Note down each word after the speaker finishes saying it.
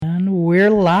We're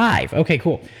live. Okay,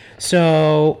 cool.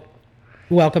 So,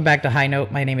 welcome back to High Note.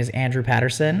 My name is Andrew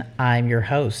Patterson. I'm your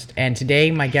host. And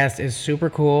today, my guest is super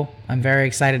cool. I'm very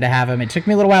excited to have him. It took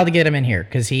me a little while to get him in here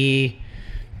because he's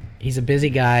a busy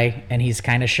guy and he's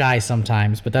kind of shy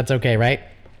sometimes, but that's okay, right?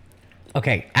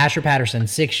 Okay, Asher Patterson,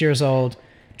 6 years old,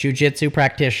 jiu-jitsu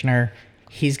practitioner.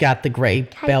 He's got the gray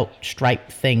belt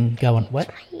stripe thing going. What?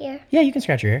 My ear. Yeah, you can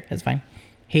scratch your ear. That's fine.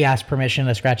 He asked permission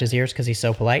to scratch his ears because he's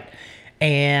so polite.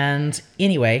 And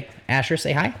anyway, Asher,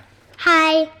 say hi.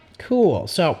 Hi. Cool.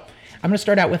 So I'm going to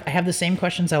start out with, I have the same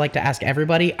questions I like to ask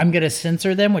everybody. I'm going to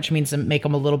censor them, which means to make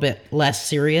them a little bit less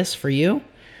serious for you.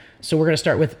 So we're going to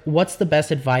start with, what's the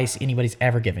best advice anybody's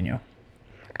ever given you?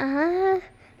 I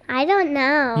don't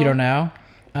know. You don't know?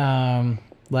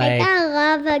 I got a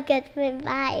lot of good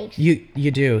advice.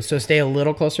 You do. So stay a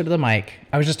little closer to the mic.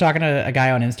 I was just talking to a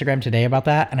guy on Instagram today about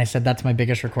that, and I said that's my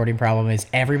biggest recording problem is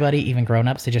everybody, even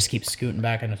grown-ups, they just keep scooting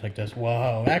back, and it's like this,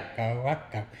 whoa, echo,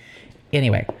 echo.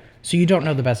 Anyway, so you don't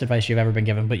know the best advice you've ever been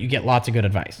given, but you get lots of good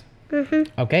advice.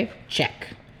 Mm-hmm. Okay, check.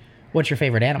 What's your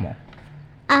favorite animal?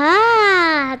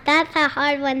 That's a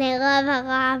hard one. I love a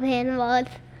lot of animals.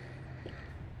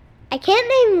 I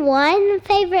can't name one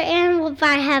favorite animal, but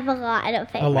I have a lot of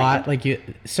favorites. A lot? Like you?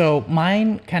 So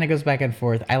mine kind of goes back and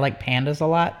forth. I like pandas a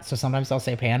lot, so sometimes I'll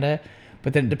say panda,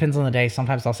 but then it depends on the day.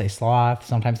 Sometimes I'll say sloth,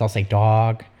 sometimes I'll say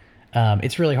dog.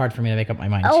 It's really hard for me to make up my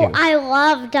mind, too. I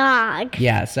love dogs.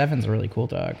 Yeah, Seven's a really cool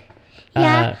dog.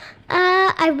 Yeah.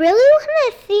 I really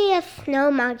want to see a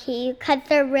snow monkey because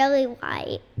they're really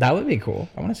white. That would be cool.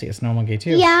 I want to see a snow monkey,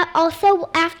 too. Yeah, also,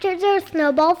 after their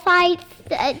snowball fights,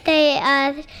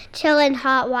 they chill in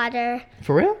hot water.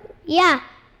 For real? Yeah.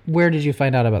 Where did you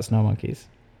find out about snow monkeys?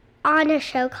 On a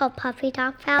show called Puppy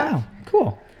Talk Pals. Oh,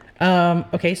 cool.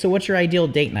 Okay, so what's your ideal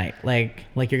date night? Like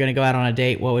you're going to go out on a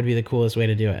date, what would be the coolest way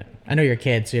to do it? I know you're a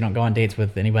kid, so you don't go on dates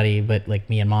with anybody but, like,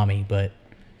 me and mommy, but,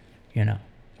 you know.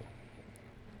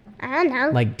 I don't know.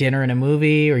 Like dinner and a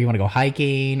movie, or you want to go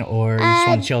hiking, or you just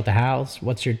want to chill at the house?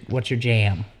 What's your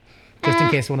jam? Just in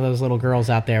case one of those little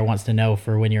girls out there wants to know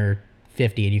for when you're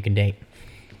 50 and you can date.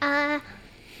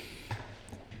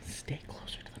 Stay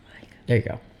closer to the mic. There you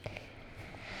go.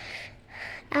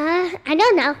 I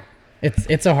don't know.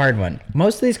 It's a hard one.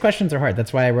 Most of these questions are hard.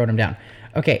 That's why I wrote them down.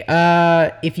 Okay,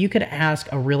 if you could ask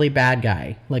a really bad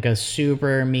guy, like a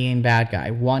super mean bad guy,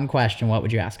 one question, what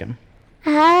would you ask him?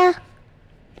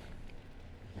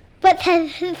 What's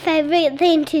his favorite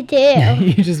thing to do?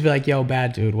 You just be like, yo,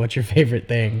 bad dude, what's your favorite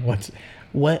thing?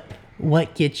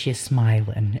 What gets you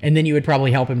smiling? And then you would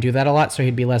probably help him do that a lot so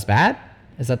he'd be less bad?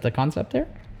 Is that the concept there?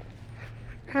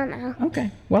 I don't know.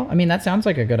 Okay. Well, I mean, that sounds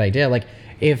like a good idea. Like,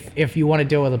 if you want to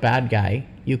deal with a bad guy,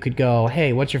 you could go,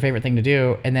 hey, what's your favorite thing to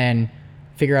do? And then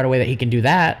figure out a way that he can do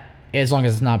that, as long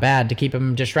as it's not bad, to keep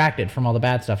him distracted from all the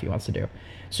bad stuff he wants to do.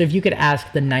 So if you could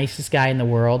ask the nicest guy in the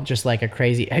world, just like a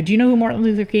crazy... Do you know who Martin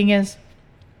Luther King is?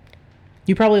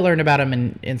 You probably learned about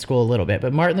him in school a little bit,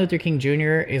 but Martin Luther King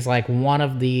Jr. is like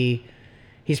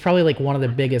he's probably like one of the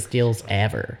biggest deals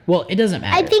ever. Well, it doesn't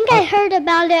matter. I think I heard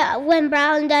about it when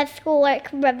Brown does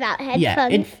schoolwork about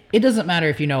headphones. Yeah, it doesn't matter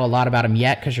if you know a lot about him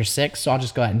yet because you're 6, so I'll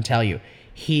just go ahead and tell you.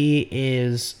 He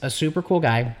is a super cool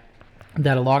guy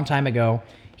that a long time ago,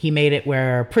 he made it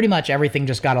where pretty much everything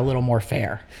just got a little more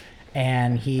fair.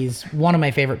 And he's one of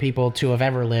my favorite people to have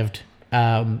ever lived.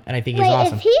 And I think he's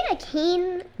awesome. Is he a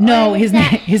King? No, his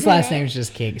last name is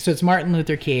just King. So it's Martin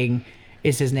Luther King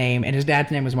is his name, and his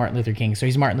dad's name was Martin Luther King, so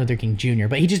he's Martin Luther King Jr.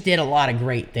 But he just did a lot of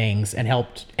great things and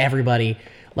helped everybody.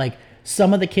 Like,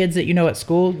 some of the kids that you know at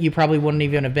school, you probably wouldn't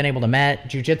even have been able to met.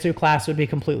 Jiu-jitsu class would be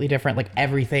completely different. Like,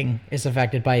 everything is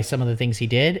affected by some of the things he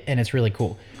did, and it's really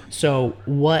cool. So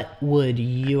what would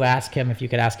you ask him if you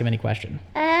could ask him any question?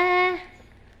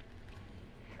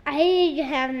 I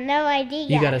have no idea.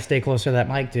 You got to stay closer to that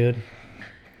mic, dude.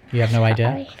 You have no idea?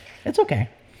 Sorry. It's okay.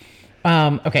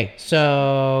 Okay,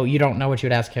 so you don't know what you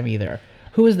would ask him either.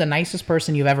 Who is the nicest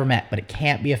person you've ever met, but it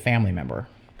can't be a family member?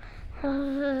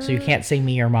 So you can't say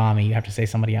me or mommy. You have to say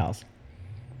somebody else.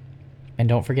 And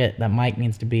don't forget, that mic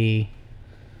needs to be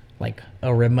like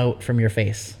a remote from your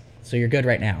face. So you're good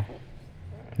right now.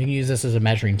 You can use this as a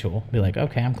measuring tool. Be like,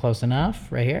 okay, I'm close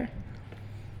enough right here.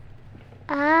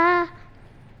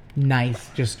 Nice.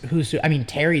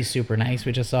 Terry's super nice.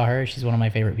 We just saw her. She's one of my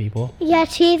favorite people. Yeah,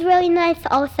 she's really nice.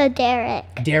 Also, Derek.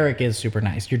 Derek is super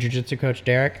nice. Your jiu-jitsu coach,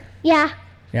 Derek? Yeah.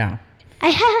 Yeah.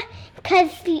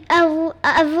 Because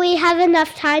if we have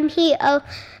enough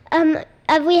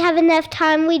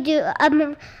time, we do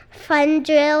fun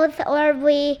drills or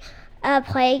we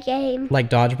play a game. Like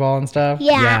dodgeball and stuff?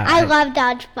 Yeah, I love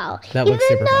dodgeball. That looks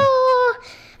super fun. Even though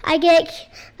I get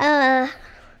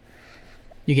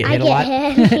You get I hit a get lot?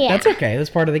 hit, yeah. That's okay. That's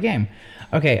part of the game.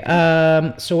 Okay,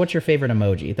 so what's your favorite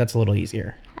emoji? That's a little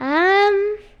easier.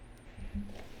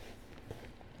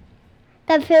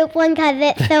 The poop one because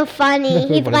it's so funny. The poop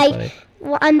He's one is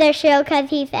like on the show because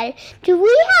he said, "Do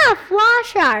we have to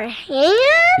wash our hands?"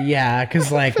 Yeah,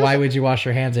 because, like, why would you wash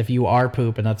your hands if you are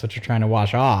poop and that's what you're trying to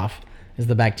wash off? Is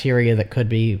the bacteria that could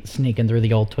be sneaking through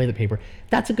the old toilet paper.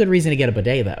 That's a good reason to get a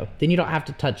bidet, though. Then you don't have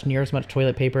to touch near as much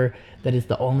toilet paper. That is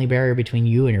the only barrier between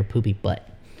you and your poopy butt.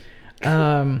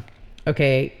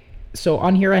 Okay, so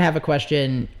on here I have a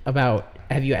question about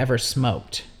have you ever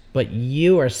smoked? But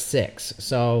you are 6,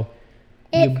 so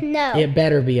It's no. it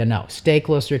better be a no. Stay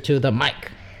closer to the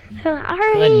mic.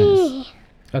 Sorry. Goodness.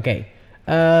 Okay.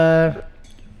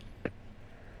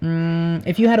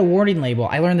 If you had a warning label,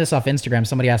 I learned this off Instagram.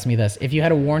 Somebody asked me this. If you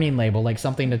had a warning label, like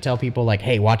something to tell people, like,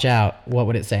 "Hey, watch out," what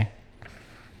would it say?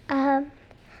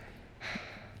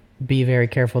 Be very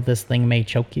careful. This thing may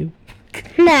choke you.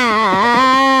 No.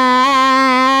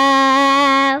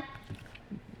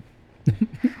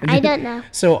 I don't know.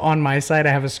 So on my side, I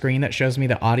have a screen that shows me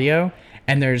the audio,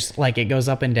 and there's like it goes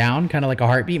up and down, kind of like a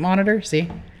heartbeat monitor. See?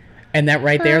 And that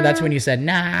right there, that's when you said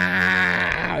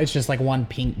 "nah." It's just like one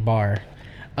pink bar.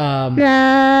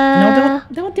 No,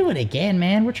 don't do it again,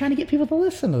 man. We're trying to get people to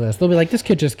listen to this. They'll be like, "This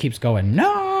kid just keeps going."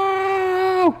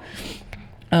 No.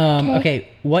 Okay.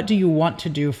 What do you want to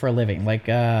do for a living? Like,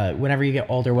 whenever you get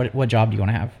older, what job do you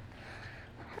want to have?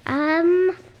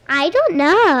 I don't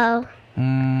know.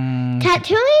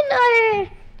 Tattooing or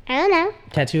I don't know.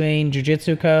 Tattooing,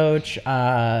 jiu-jitsu coach.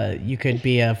 You could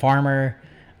be a farmer,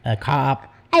 a cop.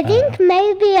 I think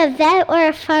maybe a vet or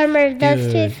a farmer. Those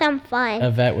two Dude, sound fun. A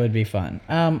vet would be fun.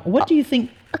 What do you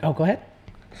think? Oh, go ahead.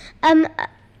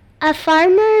 A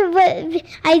farmer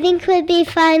I think would be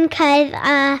fun because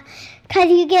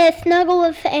you get to snuggle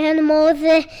with animals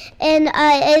and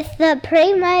it's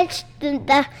pretty much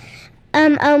the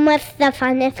almost the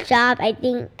funnest job, I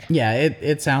think. Yeah,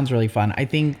 it sounds really fun. I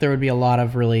think there would be a lot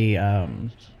of really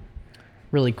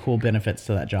really cool benefits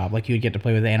to that job. Like, you'd get to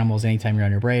play with animals anytime you're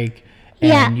on your break. And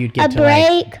Yeah, you'd get a to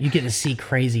break. you get to see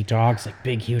crazy dogs, like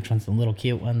big huge ones and little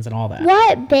cute ones and all that.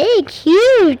 What big,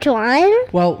 huge one?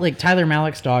 Well, like Tyler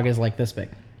Malick's dog is like this big.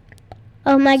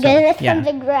 Oh my goodness, yeah. from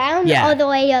the ground Yeah. all the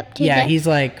way up to Yeah, the... he's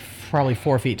like probably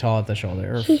 4 feet tall at the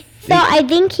shoulder. Or So I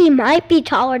think he might be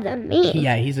taller than me.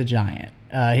 yeah, he's a giant.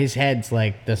 His head's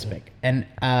like this big. And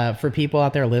for people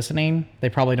out there listening, they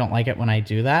probably don't like it when I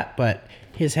do that, but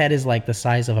his head is like the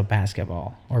size of a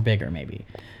basketball or bigger maybe.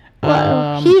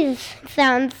 Whoa, he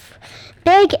sounds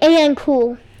big and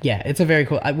cool. Yeah, it's a very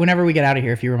cool. Whenever we get out of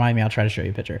here, if you remind me, I'll try to show you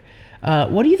a picture.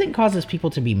 What do you think causes people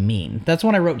to be mean? That's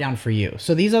one I wrote down for you.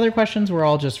 So these other questions were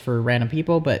all just for random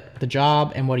people, but the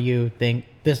job and what do you think?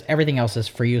 Everything else is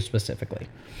for you specifically.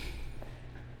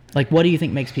 Like, what do you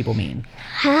think makes people mean?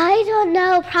 I don't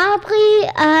know. Probably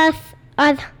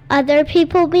other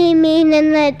people being mean,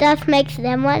 and that just makes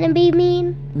them want to be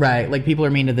mean. Right, like people are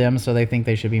mean to them, so they think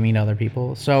they should be mean to other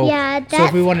people. So Yeah, so that's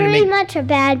if we wanted to pretty make much a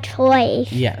bad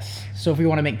choice. yes, so if we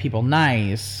want to make people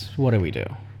nice, what do we do?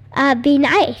 Be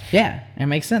nice. Yeah, it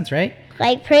makes sense, right?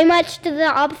 Like, pretty much do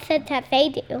the opposite that they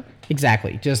do.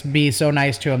 Exactly. Just be so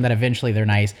nice to them that eventually they're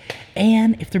nice.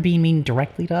 And if they're being mean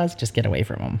directly to us, just get away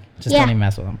from them. Just don't even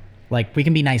mess with them. Like, we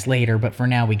can be nice later, but for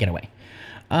now we get away.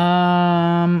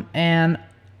 And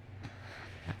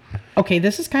okay,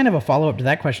 this is kind of a follow-up to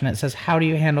that question. It says, how do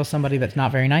you handle somebody that's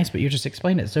not very nice? But you just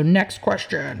explained it. So next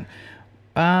question.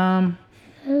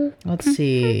 Let's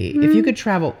see. If you could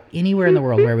travel anywhere in the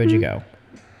world, where would you go?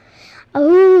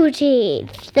 Oh, geez.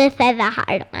 This is a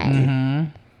hard one. Mm-hmm.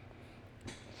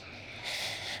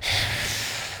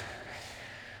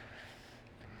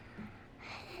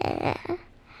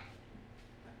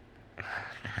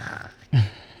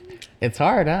 It's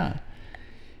hard, huh?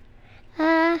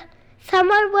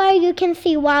 Somewhere where you can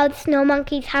see wild snow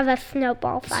monkeys have a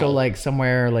snowball fight. So, like,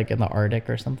 somewhere, like, in the Arctic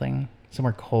or something?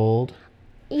 Somewhere cold?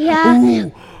 Yeah.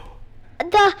 Ooh.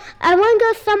 I want to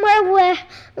go somewhere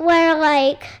where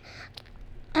like,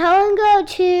 I want to go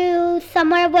to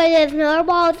somewhere where there's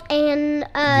narwhals and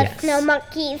Yes. snow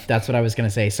monkeys. That's what I was going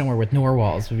to say. Somewhere with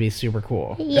narwhals would be super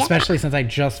cool. Yeah. Especially since I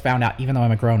just found out, even though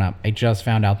I'm a grown-up, I just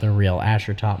found out they're real.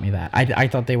 Asher taught me that. I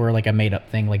thought they were like a made-up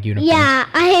thing, like unicorns. Yeah,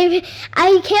 I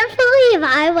can't believe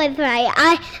I was right.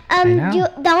 I know.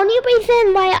 The only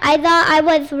reason why I thought I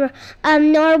was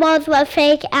narwhals were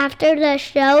fake after the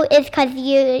show is because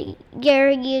you're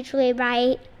usually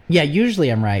right. Yeah, usually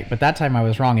I'm right, but that time I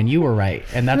was wrong and you were right.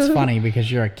 And that's funny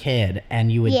because you're a kid and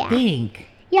you would Yeah. think.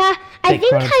 Yeah, I Take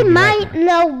think credit I to be might right.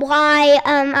 know why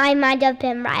I might have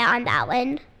been right on that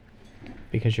one.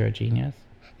 Because you're a genius.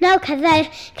 No, because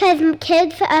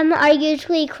kids are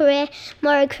usually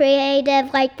more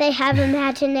creative. Like they have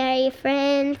imaginary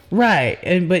friends.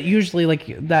 Right, but usually like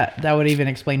that would even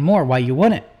explain more why you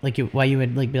wouldn't why you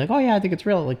would like be like, oh yeah, I think it's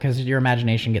real, like because your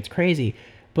imagination gets crazy.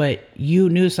 But you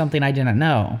knew something I didn't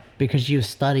know because you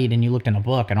studied and you looked in a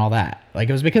book and all that. Like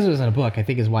it was because it was in a book, I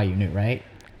think, is why you knew, right?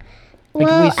 Like,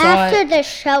 Well, after the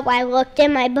show, I looked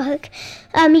in my book.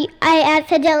 I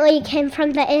accidentally came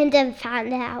from the end and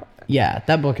found out. Yeah,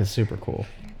 that book is super cool.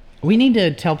 We need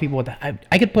to tell people what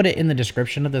I could put it in the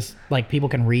description of this. Like people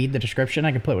can read the description.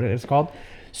 I could put what it's called.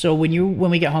 So when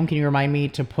we get home, can you remind me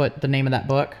to put the name of that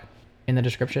book in the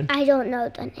description? I don't know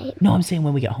the name. No, I'm saying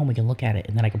when we get home, we can look at it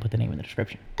and then I can put the name in the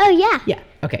description. Oh yeah. Yeah.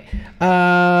 Okay.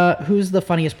 Who's the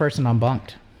funniest person on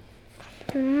Bunked?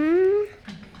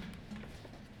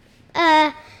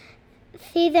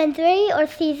 Season 3 or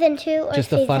season 2 or Just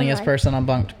the season funniest 1? person on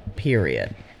Bunked.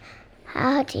 Period.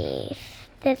 Oh jeez,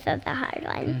 this is a hard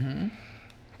one.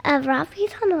 Mm-hmm.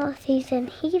 Robbie's on all season.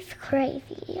 He's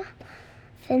crazy.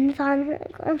 Finn's on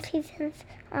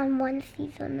one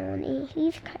season only.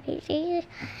 He's crazy.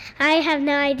 I have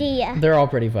no idea. They're all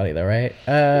pretty funny though, right?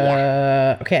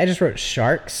 Yeah. Okay, I just wrote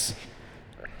sharks.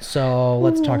 So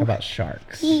let's talk about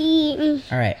sharks. All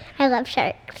right. I love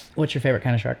sharks. What's your favorite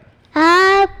kind of shark?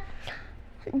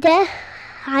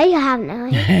 I have no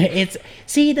idea.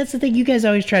 See, that's the thing. You guys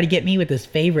always try to get me with this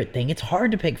favorite thing. It's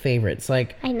hard to pick favorites.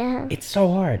 Like, I know. it's so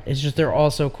hard. It's just they're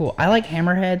all so cool. I like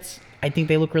hammerheads. I think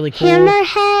they look really cool.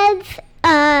 Hammerheads,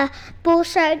 bull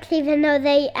sharks, even though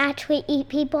they actually eat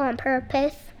people on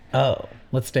purpose. Oh,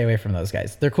 let's stay away from those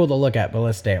guys. They're cool to look at, but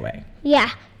let's stay away.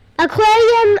 Yeah.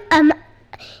 Aquarium,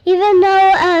 even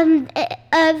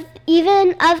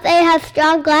if they have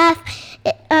strong glass,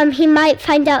 he might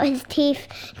find out his teeth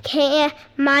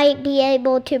might be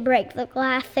able to break the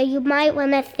glass, so you might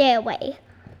want to stay away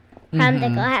from the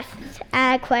glass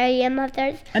aquarium of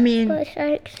those bull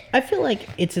sharks. I feel like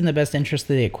it's in the best interest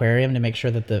of the aquarium to make sure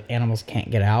that the animals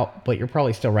can't get out, but you're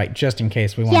probably still right, just in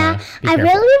case we want to be I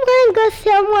careful. really want to go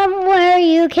somewhere where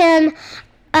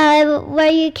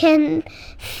you can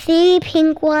see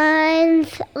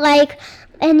penguins,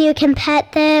 and you can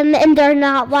pet them, and they're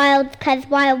not wild, because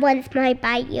wild ones might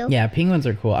bite you. Yeah, penguins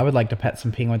are cool. I would like to pet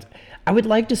some penguins. I would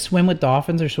like to swim with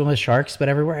dolphins or swim with sharks, but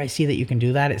everywhere I see that you can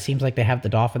do that, it seems like they have the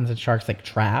dolphins and sharks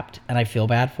trapped, and I feel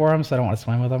bad for them, so I don't want to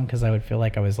swim with them because I would feel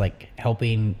like I was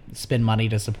helping spend money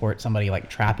to support somebody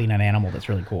trapping an animal that's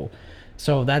really cool.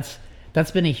 So that's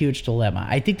been a huge dilemma.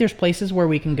 I think there's places where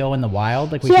we can go in the wild.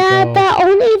 The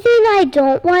only thing I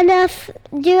don't want to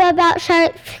do about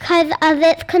sharks, because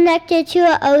it's connected to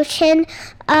an ocean,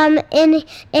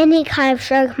 any kind of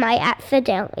shark might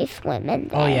accidentally swim in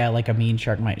there. Oh yeah, like a mean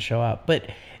shark might show up. But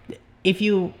if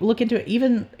you look into it,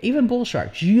 even bull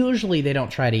sharks, usually they don't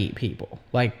try to eat people.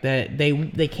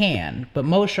 They can, but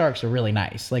most sharks are really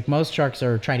nice. Most sharks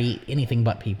are trying to eat anything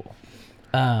but people.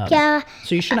 Yeah.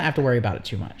 So you shouldn't have to worry about it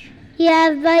too much.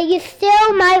 Yeah, but you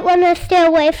still might want to stay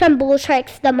away from bull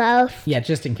sharks the most. Yeah,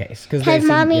 just in case. Because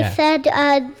Mommy said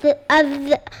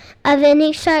of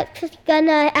any shark that's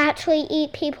gonna actually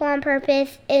eat people on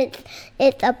purpose, it's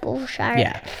a bull shark.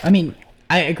 Yeah, I mean,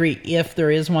 I agree. If there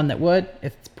is one that would,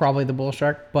 it's probably the bull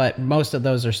shark. But most of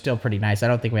those are still pretty nice. I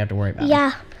don't think we have to worry about them.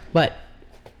 Yeah. But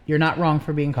you're not wrong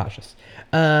for being cautious.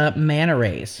 Manta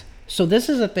rays. So this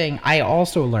is a thing I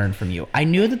also learned from you. I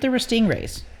knew that there were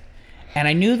stingrays. And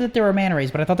I knew that there were manta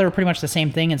rays, but I thought they were pretty much the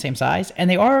same thing and same size. And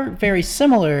they are very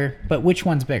similar, but which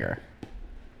one's bigger?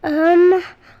 The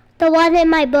one in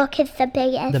my book is the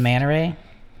biggest. The manta ray?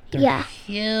 They're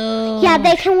huge. Yeah,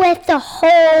 they can lift the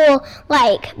whole,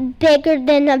 bigger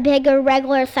than a bigger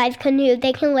regular size canoe.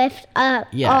 They can lift a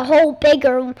whole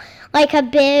bigger, a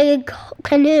big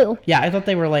canoe. Yeah, I thought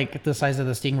they were the size of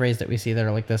the stingrays that we see that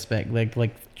are this big,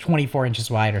 like 24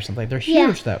 inches wide or something. They're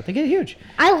huge though. They get huge.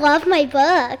 I love my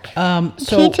book.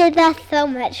 Teacher does so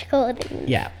much cool things.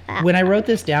 Yeah. When I wrote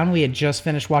this down, we had just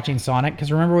finished watching Sonic,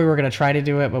 because remember we were going to try to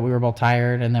do it, but we were both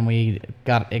tired, and then it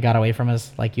got away from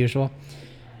us like usual.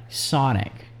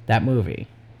 Sonic, that movie,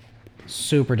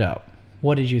 super dope.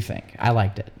 What did you think? I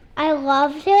liked it. I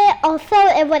loved it. Also,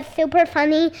 it was super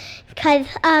funny because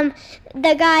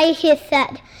the guy, he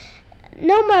said,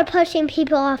 "No more pushing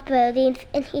people off buildings,"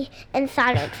 and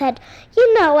Sonic said,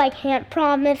 "I can't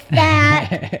promise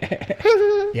that."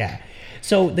 Yeah.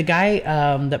 So the guy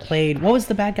that played, what was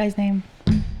the bad guy's name?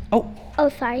 Oh,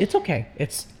 sorry. It's okay.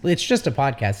 It's just a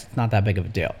podcast. It's not that big of a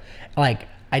deal.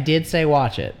 I did say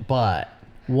watch it, but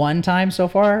one time so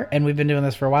far, and we've been doing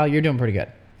this for a while, you're doing pretty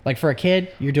good. For a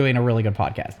kid, you're doing a really good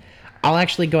podcast. I'll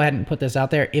actually go ahead and put this out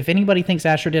there. If anybody thinks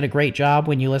Asher did a great job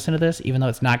when you listen to this, even though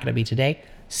it's not going to be today,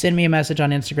 send me a message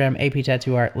on Instagram, AP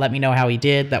Tattoo Art. Let me know how he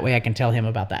did. That way I can tell him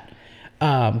about that.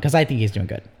 Because I think he's doing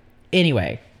good.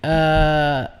 Anyway,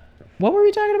 what were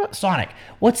we talking about? Sonic.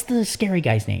 What's the scary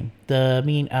guy's name?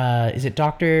 Is it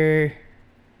Dr.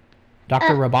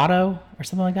 Roboto or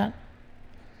something like that?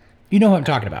 You know who I'm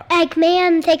talking about.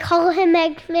 Eggman. They call him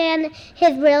Eggman.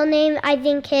 His real name, I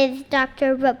think, is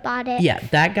Dr. Robotic. Yeah,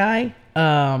 that guy.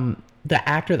 The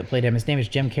actor that played him, his name is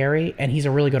Jim Carrey, and he's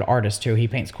a really good artist too. He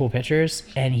paints cool pictures,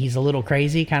 and he's a little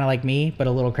crazy, kind of like me, but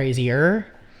a little crazier.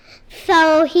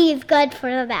 So he's good for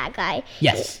the bad guy.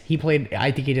 Yes,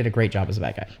 I think he did a great job as a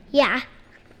bad guy. Yeah.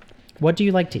 What do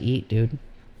you like to eat, dude?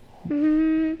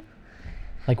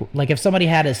 Like if somebody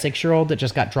had a 6-year-old that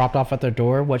just got dropped off at their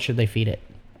door, what should they feed it?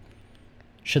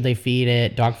 Should they feed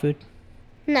it dog food?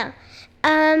 No.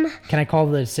 Can I call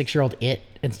the 6-year-old it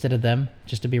instead of them,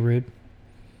 just to be rude?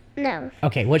 No.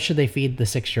 Okay, what should they feed the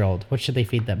 6-year-old? What should they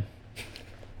feed them?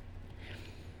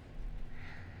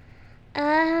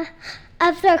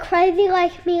 If they're crazy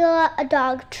like me, a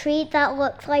dog treat that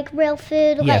looks like real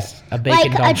food. Yes, a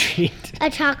bacon dog treat. A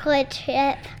chocolate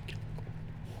chip.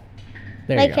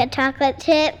 There like you go. a chocolate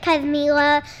chip, because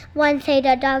Mila once ate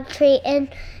a dog treat, and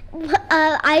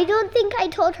I don't think I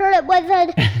told her it was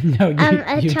No,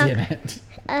 you didn't.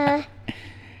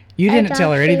 You didn't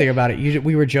tell her anything about it.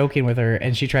 We were joking with her,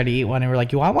 and she tried to eat one, and we're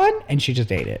like, "You want one?" And she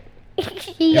just ate it.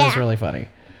 Yeah. It was really funny.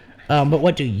 But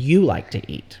what do you like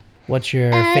to eat? What's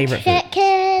your favorite food?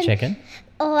 Chicken?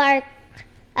 Or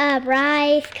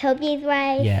rice, Kobe's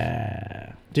rice.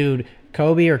 Yeah. Dude,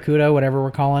 Kobe or Kudo, whatever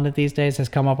we're calling it these days, has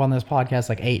come up on this podcast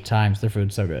like 8 times. Their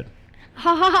food's so good.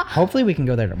 Hopefully we can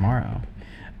go there tomorrow.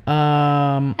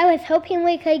 I was hoping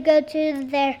we could go to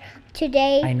there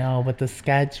today. I know, but the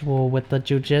schedule with the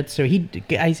jujitsu,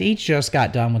 he just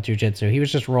got done with jujitsu. He was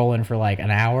just rolling for like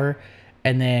an hour,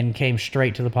 and then came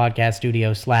straight to the podcast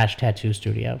studio / tattoo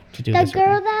studio to do this.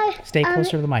 Stay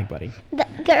closer to the mic, buddy. The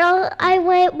girl I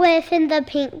went with in the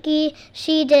pinky,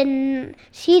 she doesn't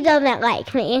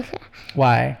like me.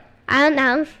 Why? I don't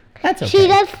know. That's okay. She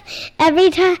does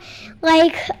every time,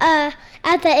 like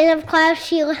at the end of class,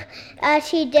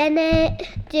 she didn't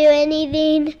do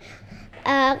anything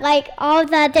like all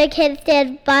the other kids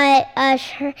did, but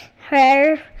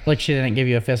her. Like she didn't give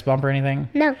you a fist bump or anything?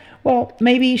 No. Well,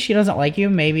 maybe she doesn't like you.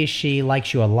 Maybe she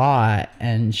likes you a lot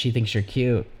and she thinks you're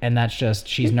cute, and that's just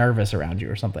she's nervous around you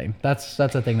or something. That's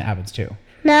a thing that happens too.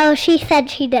 No, she said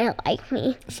she didn't like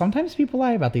me. Sometimes people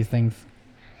lie about these things.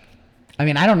 I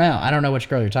mean, I don't know. I don't know which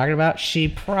girl you're talking about. She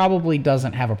probably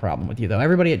doesn't have a problem with you, though.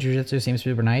 Everybody at Jiu-Jitsu seems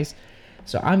super nice.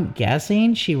 So I'm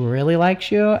guessing she really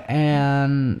likes you,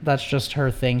 and that's just her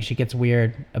thing. She gets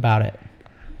weird about it.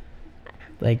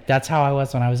 Like, that's how I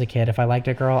was when I was a kid. If I liked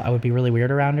a girl, I would be really weird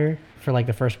around her for, like,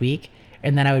 the first week.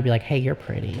 And then I would be like, hey, you're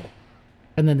pretty.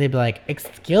 And then they'd be like,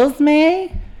 excuse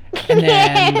me? And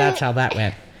then that's how that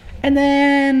went. And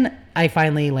then I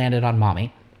finally landed on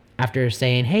mommy after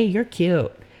saying, hey, you're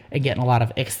cute. And getting a lot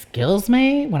of excuse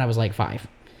me when I was like 5.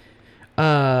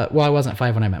 Well, I wasn't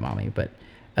 5 when I met mommy, but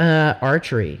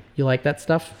archery. You like that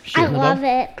stuff? I love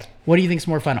it. What do you think's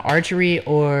more fun, archery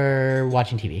or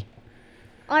watching TV?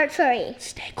 Archery.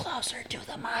 Stay closer to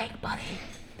the mic, buddy.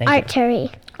 Archery.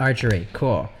 Archery,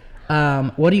 cool.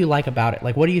 What do you like about it?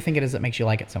 Like, what do you think it is that makes you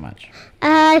like it so much?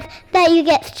 That you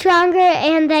get stronger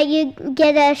and that you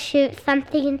get to shoot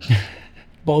something.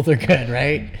 Both are good,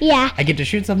 right? Yeah. I get to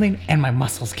shoot something and my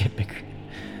muscles get bigger.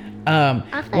 I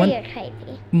thought you're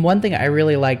crazy. One thing I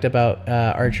really liked about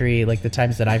archery, like the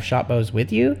times that I've shot bows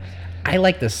with you, I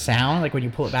like the sound, like when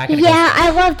you pull it back. And I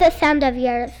love the sound of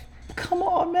yours. Come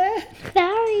on, man.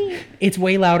 Sorry. It's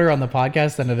way louder on the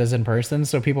podcast than it is in person,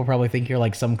 so people probably think you're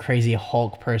like some crazy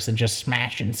Hulk person just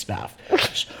smashing stuff.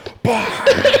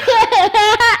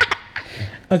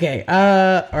 Okay,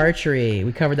 archery.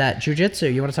 We covered that. Jiu-jitsu.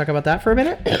 You want to talk about that for a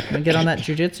minute? Want to get on that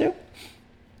jiu-jitsu?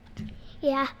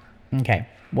 Yeah. Okay.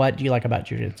 What do you like about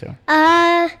jiu-jitsu?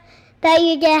 That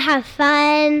you get to have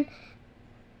fun.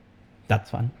 That's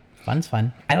fun. Fun's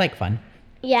fun. I like fun.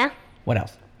 Yeah. What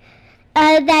else?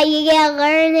 That you get to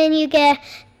learn and you get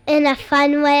in a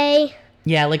fun way.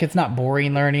 Yeah, like it's not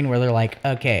boring learning where they're like,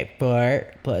 okay,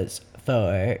 4 +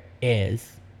 4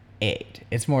 is 8.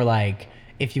 It's more like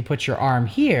if you put your arm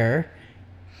here,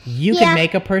 you can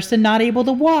make a person not able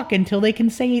to walk until they can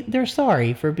say they're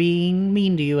sorry for being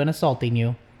mean to you and assaulting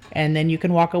you. And then you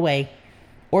can walk away.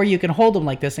 Or you can hold them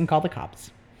like this and call the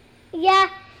cops. Yeah.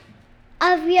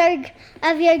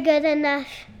 If you're good enough.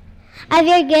 if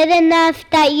you're good enough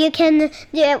that you can do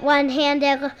it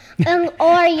one-handed,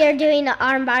 or you're doing an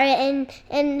armbar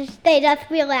and they just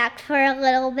relax for a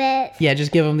little bit. Yeah,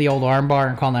 just give them the old arm bar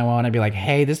and call 911 and be like,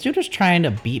 hey, this dude is trying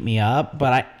to beat me up,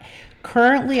 but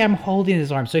currently I'm holding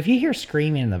his arm. So if you hear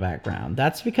screaming in the background,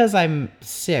 that's because I'm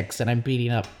 6 and I'm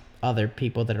beating up other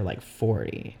people that are like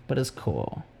 40. But it's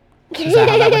cool. Is that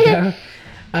how that would go?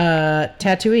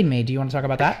 Tattooing me. Do you want to talk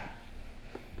about that?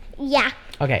 Yeah.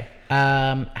 Okay.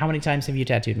 How many times have you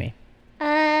tattooed me?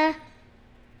 How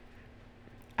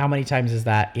many times is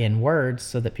that in words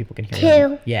so that people can hear 2.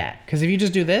 them? Yeah. Because if you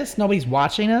just do this, nobody's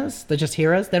watching us. They just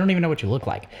hear us. They don't even know what you look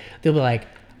like. They'll be like,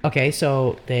 okay,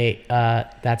 so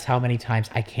that's how many times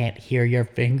I can't hear your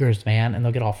fingers, man. And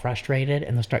they'll get all frustrated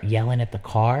and they'll start yelling at the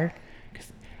car.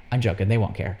 I'm joking. They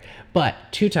won't care. But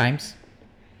 2 times.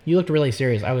 You looked really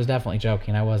serious. I was definitely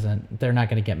joking. I wasn't. They're not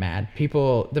going to get mad. The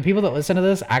people that listen to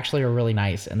this actually are really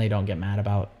nice and they don't get mad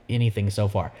about anything so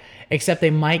far. Except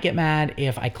they might get mad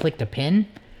if I clicked a pin.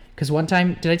 Because one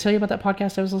time, did I tell you about that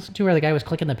podcast I was listening to where the guy was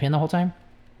clicking the pin the whole time?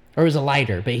 Or it was a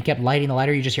lighter, but he kept lighting the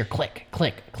lighter. You just hear click,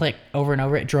 click, click over and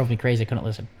over. It drove me crazy. I couldn't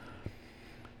listen.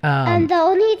 The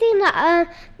only thing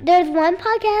there's one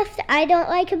podcast I don't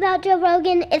like about Joe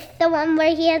Rogan. It's the one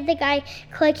where he had the guy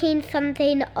clicking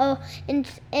something.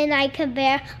 And I could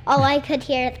all I could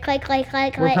hear is click, click,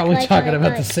 click. We're probably click, talking click,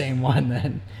 about click. the same one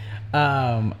then.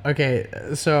 Okay,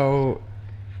 so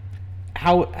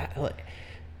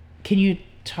can you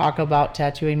talk about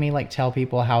tattooing me? Like tell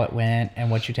people how it went and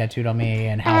what you tattooed on me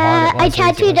and how hard it was.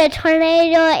 I tattooed a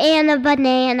tornado and a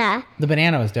banana. The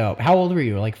banana was dope. How old were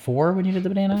you? Like 4 when you did the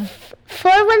banana?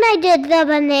 4 when I did the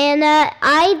banana.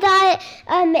 I thought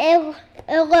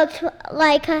it looked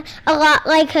like a lot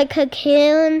like a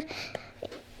cocoon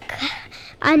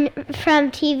from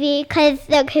TV, because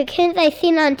the cocoons I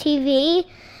seen on TV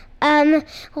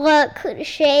look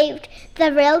shaped.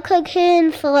 The real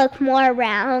cocoons look more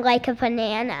round, like a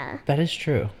banana. That is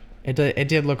true. It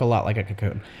did look a lot like a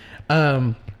cocoon.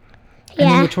 And Yeah.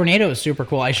 then the tornado is super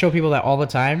cool. I show people that all the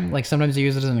time. Like sometimes I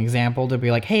use it as an example to be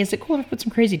like, hey, is it cool if I put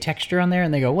some crazy texture on there?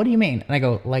 And they go, what do you mean? And I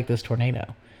go, like this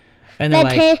tornado. And they're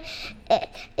like,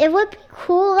 It would be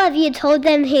cool if you told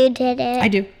them who did it. I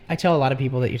do. I tell a lot of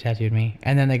people that you tattooed me.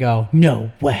 And then they go, no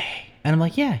way. And I'm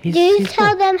like, yeah, Do you he's tell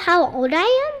cool. them how old I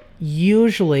am?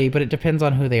 Usually, but it depends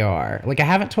on who they are. Like I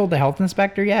haven't told the health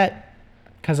inspector yet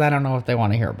because I don't know if they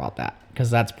want to hear about that. Because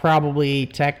that's probably,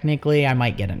 technically, I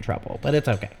might get in trouble. But it's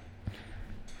okay.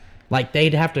 Like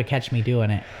they'd have to catch me doing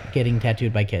it, getting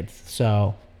tattooed by kids.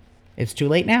 So it's too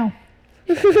late now.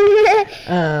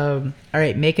 All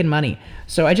right, making money.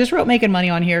 So I just wrote making money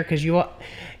on here because you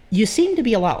seem to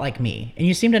be a lot like me. And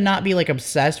you seem to not be like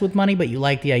obsessed with money, but you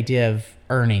like the idea of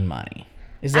earning money.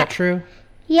 Is that true?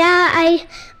 Yeah,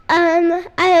 as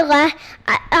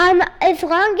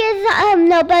long as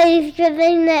nobody's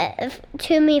giving it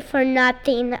to me for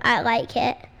nothing, I like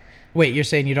it. Wait, you're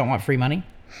saying you don't want free money?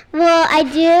 Well, I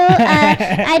do.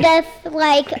 I just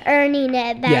like earning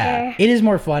it better. Yeah, it is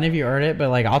more fun if you earn it, but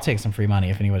like I'll take some free money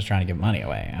if anyone's trying to give money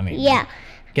away. I mean, Yeah.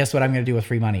 guess what I'm going to do with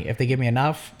free money? If they give me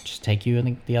enough, just take you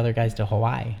and the other guys to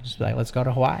Hawaii. Just be like, let's go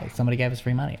to Hawaii. Somebody gave us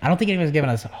free money. I don't think anyone's giving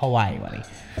us Hawaii money.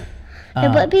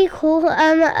 It would be cool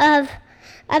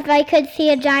if I could see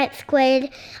a giant squid.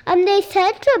 They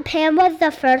said Japan was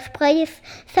the first place,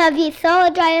 so if you saw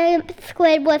a giant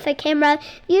squid with a camera,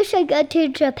 you should go to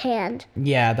Japan.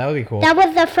 Yeah, that would be cool. That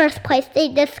was the first place they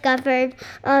discovered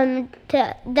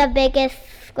the biggest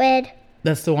squid.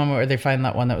 That's the one where they find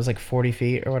that one that was like 40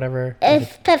 feet or whatever.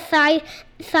 It's the size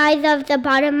of the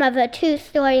bottom of a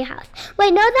 2-story house.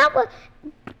 Wait, no, that was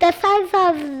the size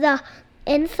of the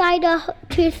inside a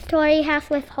 2-story house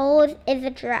with holes is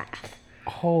a giraffe.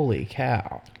 Holy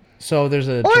cow. So there's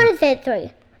a... Or is it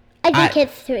 3? I think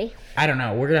it's 3. I don't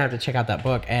know. We're going to have to check out that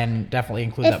book and definitely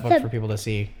include It's that book the- for people to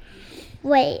see.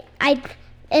 Wait,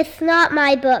 it's not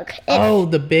my book.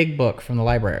 It's, The big book from the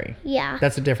library. yeah.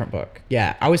 That's a different book.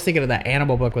 Yeah, I was thinking of that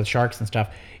animal book with sharks and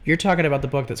stuff. You're talking about the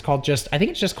book that's called I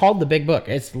think it's just called The Big Book.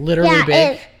 It's literally Yeah,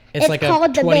 big. It's like a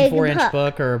called The Big 24-inch Book.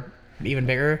 book or even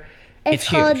bigger. It's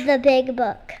huge. called The Big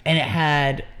Book. And it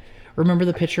had, remember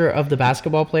the picture of the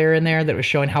basketball player in there that was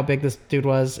showing how big this dude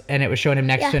was, and it was showing him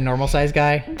next Yeah. to a normal sized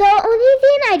guy? The only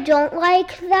thing I don't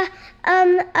like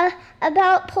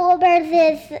about polar bears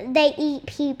is they eat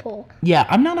people. Yeah,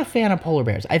 I'm not a fan of polar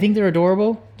bears. I think they're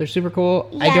adorable. They're super cool.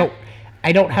 Yeah.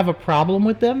 I don't have a problem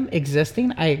with them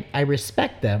existing. I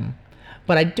respect them,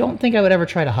 but I don't think I would ever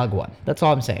try to hug one. That's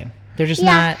all I'm saying. They're just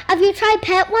Yeah, not. if you try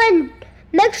pet one,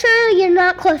 make sure you're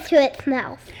not close to its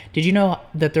mouth. Did you know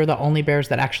that they're the only bears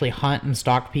that actually hunt and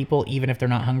stalk people even if they're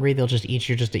not hungry? They'll just eat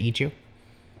you just to eat you.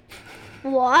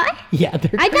 What? Yeah,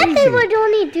 they're I crazy. thought they would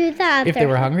only do that If they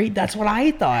were hungry, that's what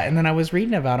I thought. And then I was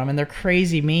reading about them, and they're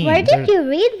crazy mean. Where did you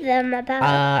read them about?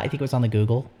 I think it was on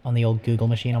the old Google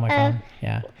machine on my phone.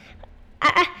 Yeah.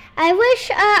 I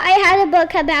wish I had a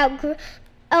book about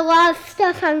a lot of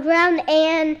stuff on ground,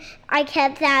 and I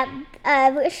kept that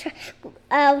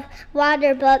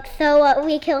water book so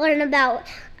we can learn about,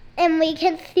 and we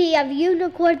can see if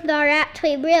unicorns are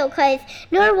actually real, because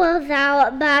narwhals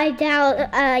out, but I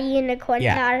doubt unicorns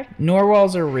are.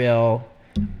 Narwhals are real.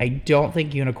 I don't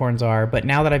think unicorns are, but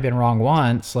now that I've been wrong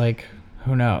once, like,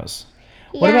 who knows?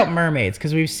 What about mermaids?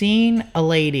 Because we've seen a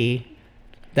lady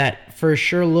that for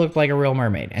sure looked like a real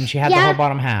mermaid, and she had the whole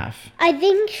bottom half. I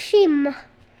think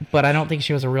but I don't think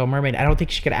she was a real mermaid. I don't think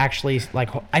she could actually, like,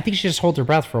 I think she just holds her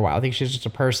breath for a while. I think she's just a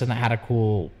person that had a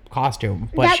cool costume.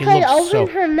 But that she could looked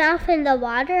open her mouth in the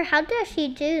water. How does she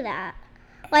do that?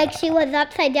 Like, she was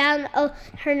upside down,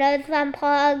 her nose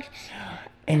unplugged.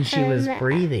 And she was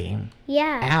breathing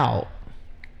out.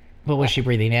 But was she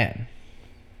breathing in?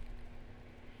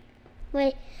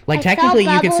 Wait. Like, technically,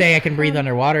 you could say I can breathe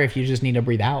underwater if you just need to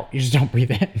breathe out. You just don't breathe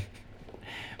in.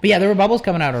 But yeah, there were bubbles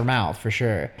coming out of her mouth for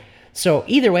sure. So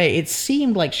either way, it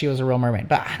seemed like she was a real mermaid.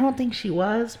 But I don't think she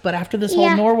was. But after this whole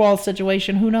narwhal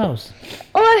situation, who knows?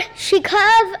 Or she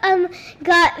could have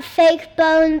got fake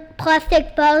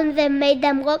plastic bones and made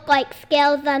them look like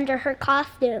scales under her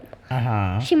costume.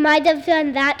 She might have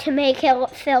done that to make it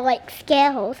feel like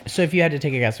scales. So if you had to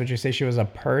take a guess, would you say she was a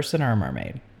person or a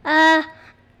mermaid?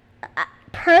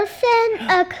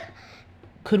 Person.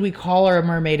 Could we call her a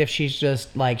mermaid if she's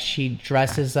just like she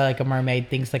dresses like a mermaid,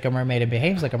 thinks like a mermaid, and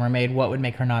behaves like a mermaid? What would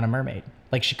make her not a mermaid?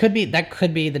 Like that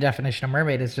could be the definition of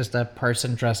mermaid, is just a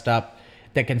person dressed up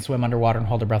that can swim underwater and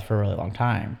hold her breath for a really long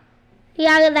time.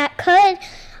 Yeah, that could.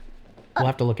 We'll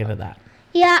have to look into that.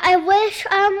 Yeah, I wish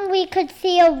we could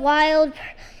see a wild.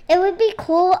 It would be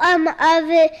cool of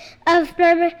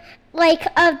mermaid, like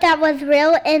that was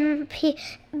real,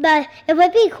 but it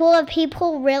would be cool if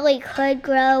people really could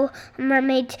grow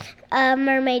mermaid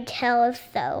tails.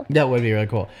 So that would be really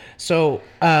cool. So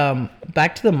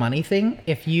back to the money thing.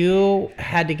 If you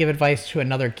had to give advice to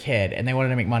another kid and they wanted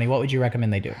to make money, what would you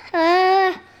recommend they do?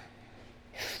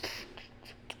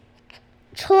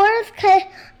 Chores,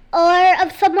 or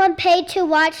if someone paid to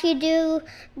watch you do,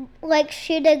 like,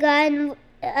 shoot a gun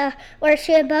or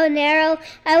shoot a bow and arrow,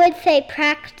 I would say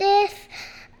practice,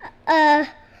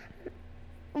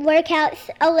 work out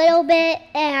a little bit,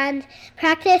 and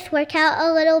work out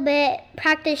a little bit,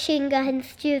 practice shooting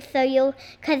guns too, because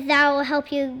that will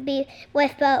help you be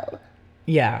with both.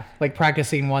 Yeah, like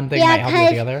practicing one thing might help you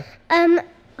with the other.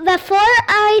 Before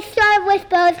I started with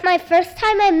bows, my first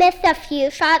time I missed a few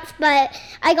shots, but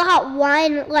I got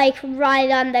one, like,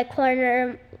 right on the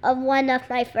corner of one of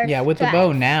my first Yeah, with strikes. the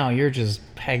bow now, you're just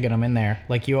pegging them in there.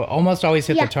 Like, you almost always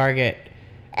hit the target,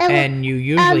 and you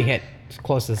usually hit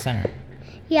close to the center.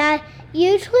 Yeah,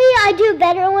 usually I do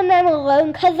better when I'm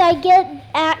alone, because I get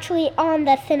actually on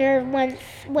the center when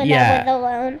I was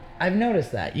alone. I've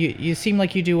noticed that. You seem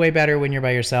like you do way better when you're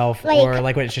by yourself, or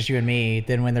like when it's just you and me,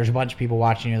 than when there's a bunch of people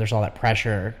watching you. There's all that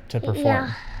pressure to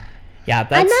perform. Yeah,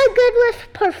 that's... I'm not good with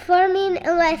performing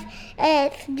unless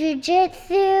it's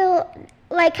jiu-jitsu.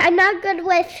 Like, I'm not good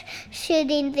with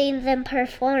shooting things and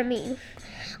performing.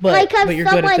 But you're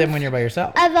good at them when you're by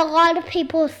yourself. If a lot of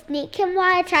people sneak and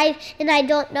watch, and I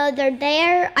don't know they're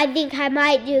there, I think I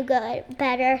might do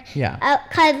better. Yeah.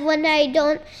 Because when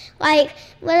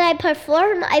I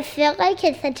perform, I feel like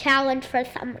it's a challenge for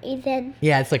some reason.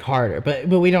 Yeah, it's like harder, but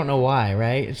we don't know why,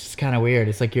 right? It's just kind of weird.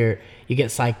 It's like you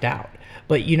get psyched out.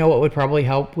 But you know what would probably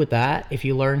help with that? If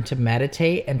you learn to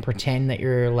meditate and pretend that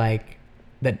you're like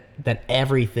that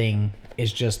everything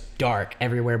is just dark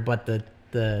everywhere but the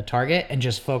target, and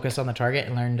just focus on the target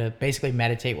and learn to basically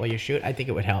meditate while you shoot, I think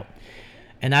it would help.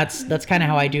 And that's kind of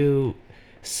how I do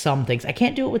some things. I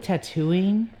can't do it with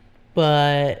tattooing,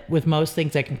 but with most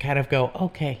things I can kind of go,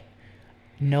 okay,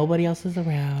 nobody else is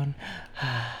around,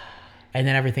 and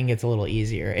then everything gets a little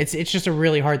easier. It's just a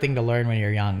really hard thing to learn when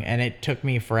you're young, and it took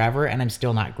me forever, and I'm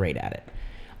still not great at it.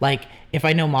 Like, if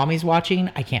I know mommy's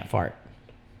watching, I can't fart.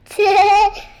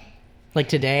 Like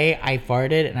today, I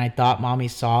farted, and I thought mommy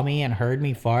saw me and heard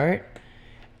me fart.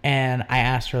 And I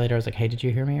asked her later, I was like, hey, did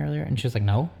you hear me earlier? And she was like,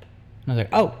 no. And I was like,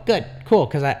 oh, good, cool.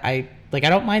 Because I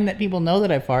don't mind that people know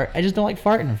that I fart. I just don't like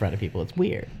farting in front of people. It's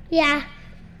weird. Yeah.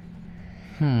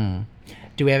 Do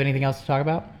we have anything else to talk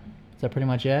about? Is that pretty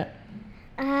much it?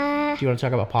 Do you want to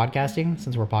talk about podcasting,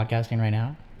 since we're podcasting right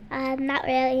now? Not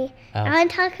really. Oh. I want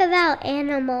to talk about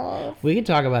animals. We could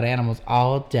talk about animals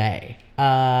all day.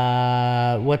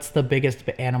 What's the biggest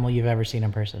animal you've ever seen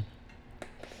in person?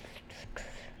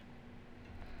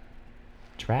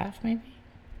 Giraffe, maybe?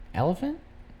 Elephant?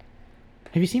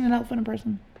 Have you seen an elephant in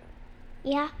person?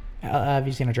 Yeah. Have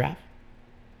you seen a giraffe?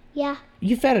 Yeah.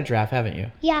 You fed a giraffe, haven't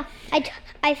you? Yeah.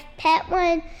 I pet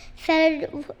one, fed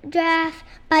a giraffe,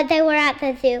 but they were at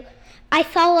the zoo. I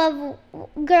saw a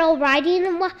girl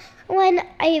riding one.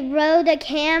 I rode a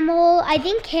camel. I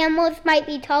think camels might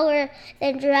be taller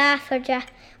than giraffes or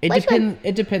giraffe.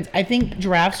 It depends. I think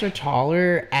giraffes are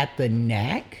taller at the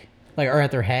neck, or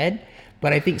at their head.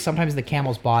 But I think sometimes the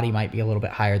camel's body might be a little bit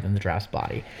higher than the giraffe's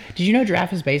body. Did you know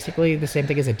giraffe is basically the same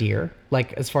thing as a deer?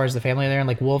 Like, as far as the family there,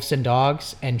 like wolves and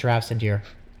dogs, and giraffes and deer.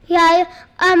 Yeah,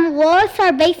 wolves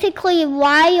are basically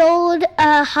wild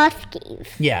huskies.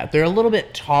 Yeah, they're a little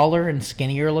bit taller and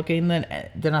skinnier looking than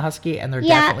a husky, and they're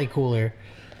definitely cooler.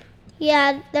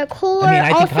 Yeah, they're cooler. I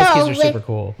mean, I think huskies are super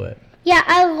cool, but... Yeah,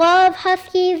 I love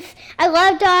huskies. I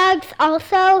love dogs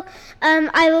also.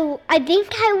 I think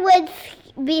I would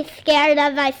be scared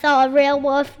if I saw a real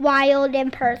wolf wild in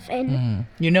person. Mm.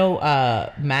 You know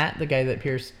Matt, the guy that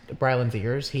pierced Brylan's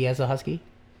ears, he has a husky?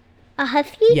 A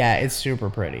husky? Yeah, it's super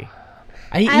pretty.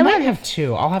 He might have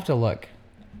two. I'll have to look.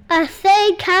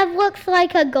 Say Cav looks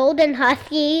like a golden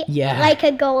husky. Yeah. Like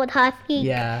a gold husky.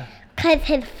 Yeah. Because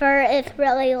his fur is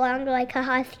really long like a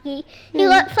husky. He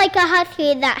looks like a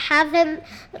husky that hasn't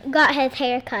got his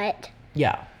hair cut.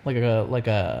 Yeah. Like a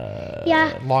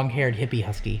long-haired hippie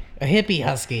husky. A hippie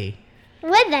husky.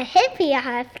 What's a hippie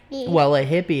husky? Well, a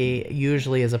hippie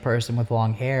usually is a person with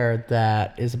long hair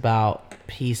that is about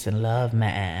peace and love,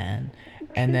 man.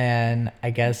 And then I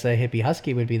guess a hippie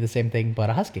husky would be the same thing, but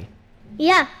a husky.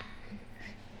 Yeah.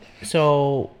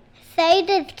 So... Sade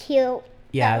is cute.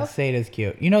 Yeah, Sade is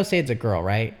cute. You know Sade's a girl,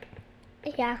 right?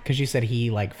 Yeah. Because you said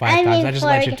he like 5 times. I just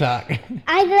let you talk.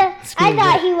 I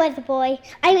thought he was a boy.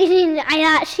 I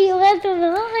thought she was a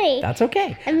boy. That's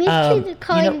okay. I'm used to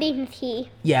calling things he.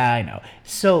 Yeah, I know.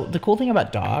 So the cool thing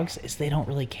about dogs is they don't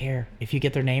really care. If you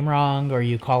get their name wrong or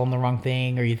you call them the wrong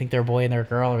thing or you think they're a boy and they're a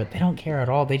girl, or they don't care at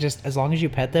all. They just, as long as you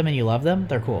pet them and you love them,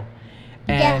 they're cool.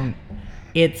 And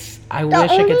I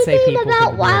wish I could say people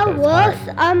about could wild wolves,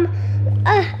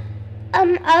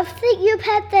 if you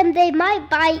pet them, they might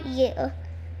bite you.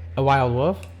 A wild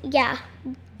wolf? Yeah.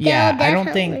 Yeah, I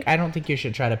don't think you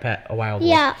should try to pet a wild wolf.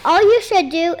 Yeah, all you should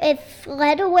do is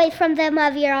sled away from them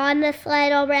if you're on the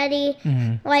sled already.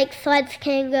 Mm-hmm. Like sleds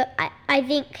can go, I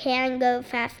think can go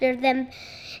faster than,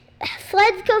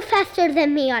 sleds go faster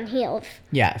than me on heels.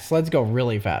 Yeah, sleds go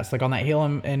really fast. Like on that hill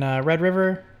in Red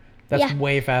River, that's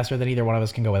way faster than either one of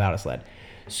us can go without a sled.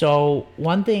 So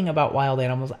one thing about wild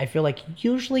animals, I feel like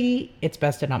usually it's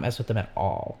best to not mess with them at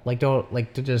all.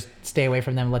 To just stay away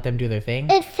from them, let them do their thing.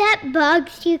 Except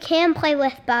bugs, you can play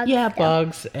with bugs. Yeah,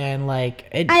 bugs and I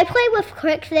play with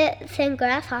crickets and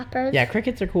grasshoppers. Yeah,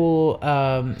 crickets are cool.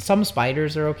 Some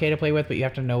spiders are okay to play with, but you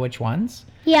have to know which ones.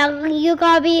 Yeah, you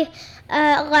gotta be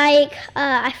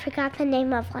I forgot the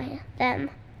name of them.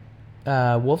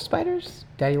 Wolf spiders,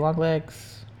 daddy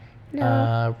longlegs.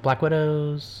 No. Black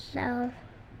widows. No.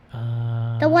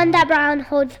 The one that Brown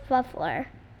holds before.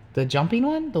 The jumping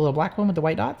one? The little black one with the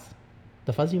white dots?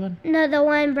 The fuzzy one? No, the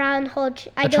one Brown holds.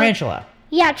 A tarantula.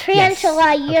 Yeah,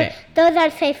 tarantula. Yes. Okay. Those are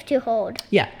safe to hold.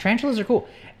 Yeah, tarantulas are cool.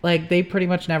 Like, they pretty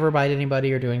much never bite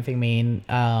anybody or do anything mean.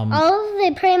 All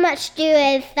they pretty much do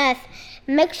is that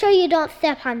make sure you don't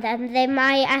step on them. They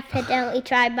might accidentally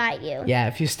try to bite you. Yeah,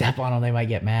 if you step on them, they might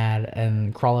get mad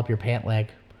and crawl up your pant leg.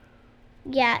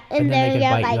 Yeah, and then they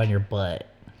can bite you on your butt.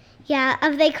 Yeah,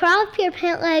 if they crawl up your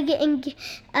pant leg and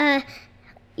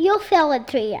you'll feel a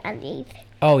tree on these.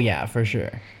 Oh yeah, for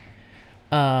sure.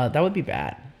 That would be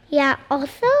bad. Yeah.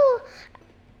 Also,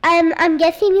 I'm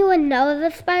guessing you would know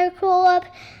if a spider crawl up,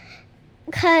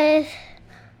 cause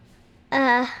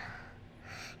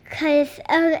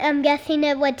I'm guessing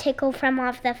it would tickle from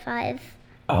off the fuzz.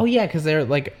 Oh yeah, because they're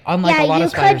like unlike a lot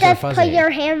of spiders, they're fuzzy. Yeah, you could just put your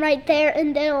hand right there,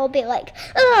 and then it'll be like,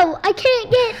 oh, I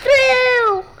can't get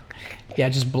through. Yeah,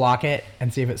 just block it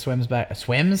and see if it swims back.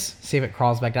 Swims? See if it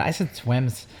crawls back down. I said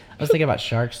swims. I was thinking about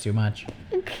sharks too much.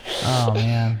 Oh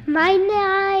man. My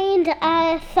mind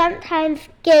sometimes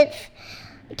gets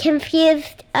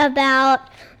confused about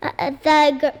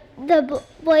the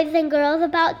boys and girls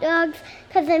about dogs,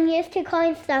 because I'm used to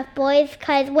calling stuff boys,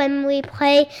 because when we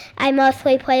play, I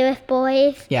mostly play with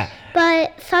boys. Yeah.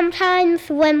 But sometimes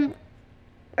when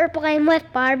we're playing with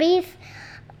Barbies,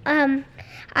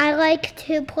 I like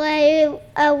to play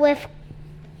with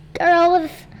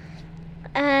girls,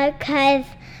 because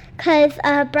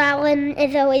Browlin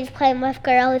is always playing with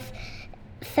girls,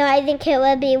 so I think it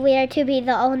would be weird to be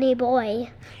the only boy.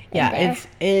 Yeah,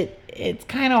 it's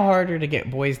kind of harder to get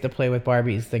boys to play with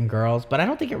Barbies than girls, but I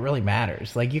don't think it really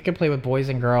matters. Like, you can play with boys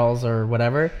and girls or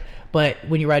whatever, But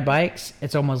when you ride bikes,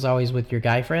 it's almost always with your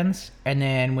guy friends. And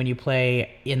then when you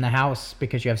play in the house,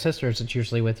 because you have sisters, it's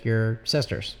usually with your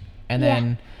sisters. And Yeah.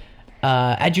 then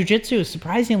at jiu-jitsu,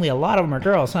 surprisingly, a lot of them are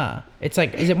girls, huh? It's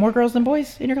like, is it more girls than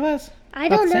boys in your class? I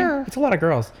About don't the same? know. It's a lot of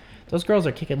girls. Those girls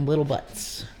are kicking little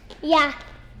butts. Yeah.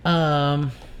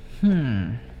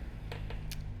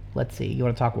 Let's see. You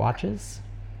want to talk watches?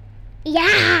 I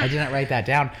Yeah. didn't write that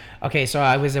down. Okay, so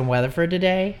I was in Weatherford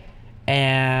today,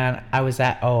 and I was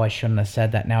at, I shouldn't have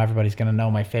said that. Now everybody's going to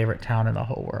know my favorite town in the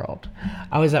whole world.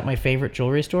 I was at my favorite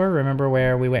jewelry store. Remember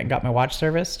where we went and got my watch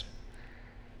serviced?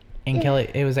 Kelly,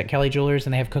 it was at Kelly Jewelers,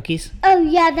 and they have cookies. Oh,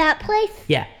 yeah, that place?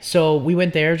 Yeah, so we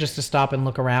went there just to stop and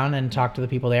look around and talk to the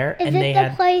people there. Is and it they the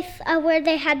had place where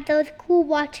they had those cool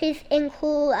watches in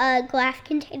cool glass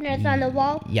containers on the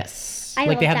wall? Yes. I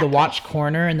Like they love have the that watch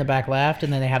corner in the back left,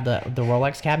 and then they have the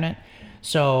Rolex cabinet.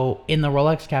 So in the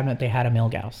Rolex cabinet, they had a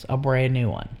Milgauss, a brand new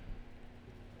one.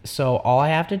 So all I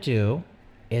have to do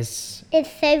is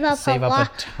It's save up save a up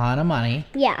lot. a ton of money,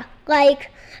 Yeah, like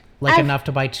enough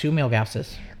to buy 2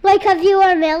 Milgausses. if you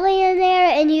were a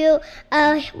millionaire and you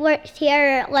worked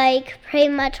here like pretty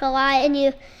much a lot,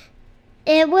 and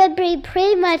it would be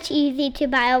pretty much easy to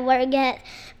buy or get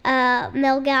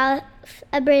Milgauss,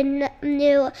 a brand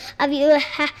new. If you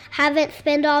haven't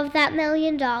spent all of that $1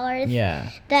 million, Yeah.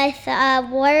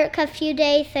 just work a few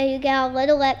days so you get a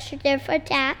little extra for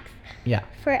tax. Yeah.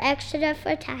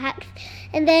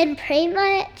 And then pretty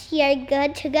much you're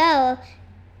good to go.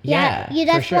 Yeah. You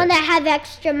for just sure. want to have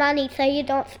extra money so you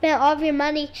don't spend all of your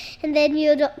money and then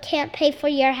you can't pay for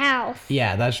your house.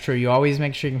 Yeah, that's true. You always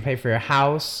make sure you can pay for your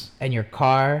house and your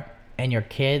car and your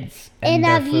kids and And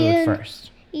their have food you-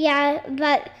 first. Yeah,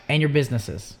 but And your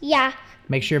businesses. yeah.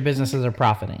 Make sure your businesses are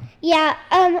profiting. Yeah,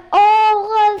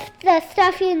 all of the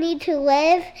stuff you need to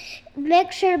live,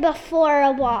 make sure before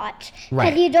a watch. Right.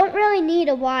 Because you don't really need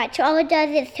a watch. All it does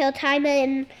is tell time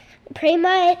and pretty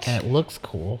much. And it looks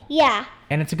cool. Yeah.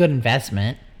 And it's a good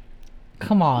investment.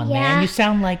 Come on, man. Yeah. You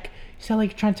sound like you're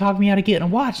trying to talk me out of getting a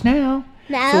watch now.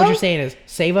 No. So what you're saying is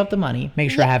save up the money,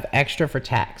 make sure I have extra for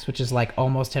tax, which is like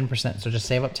almost 10%. So just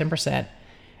save up 10%.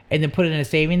 And then put it in a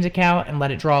savings account and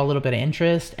let it draw a little bit of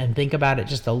interest and think about it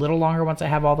just a little longer once I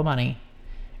have all the money.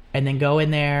 And then go in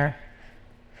there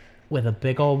with a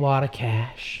big old wad of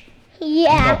cash.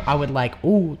 Yeah. So I would like,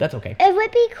 ooh, that's okay. It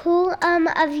would be cool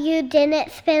if you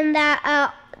didn't spend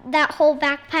that whole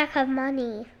backpack of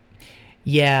money.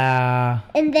 Yeah.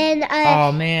 And then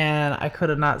Oh man, I could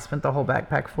have not spent the whole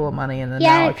backpack full of money and then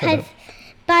now yeah, I could have.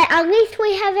 but at least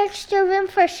we have extra room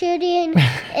for shooting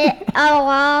it a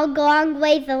long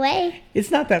ways away. It's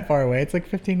not that far away. It's like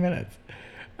 15 minutes.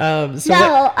 So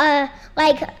No, what-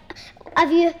 like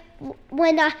if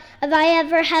I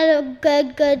ever had a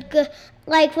good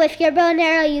like with your bow and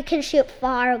arrow, you can shoot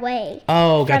far away.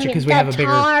 Oh, gotcha. from Because we the have a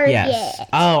bigger. Yes. target.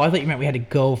 Oh, I thought you meant we had to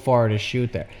go far to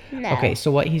shoot there. No. Okay,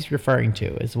 so what he's referring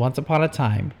to is once upon a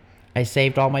time, I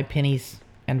saved all my pennies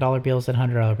and dollar bills and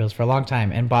 $100 bills for a long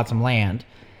time and bought some land.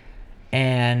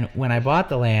 And when I bought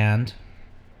the land,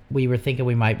 we were thinking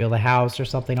we might build a house or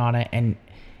something on it, and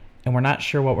we're not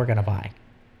sure what we're gonna buy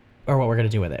or what we're gonna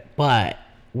do with it. But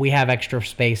we have extra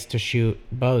space to shoot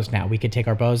bows now. We could take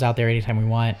our bows out there anytime we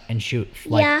want and shoot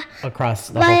like Yeah. across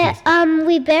the whole But piece.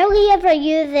 we barely ever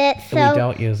use it, so We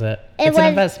don't use it. it It's an was-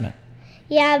 investment.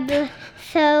 yeah.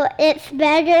 So it's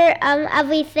better if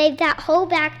we save that whole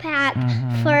backpack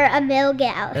for a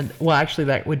Milgauss. And, well, actually,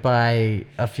 that would buy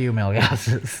a few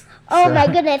Milgausses. Oh So- my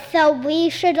goodness! So we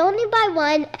should only buy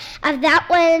one. If that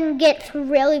one gets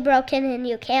really broken and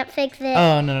you can't fix it,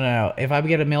 Oh, no. If I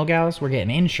get a Milgauss, we're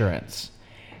getting insurance.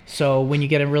 So when you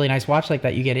get a really nice watch like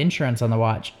that, you get insurance on the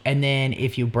watch. And then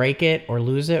if you break it or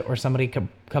lose it or somebody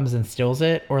comes and steals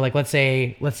it, or like let's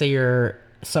say you're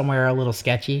somewhere a little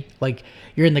sketchy, like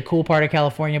you're in the cool part of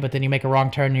California, but then you make a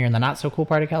wrong turn and you're in the not so cool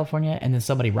part of California, and then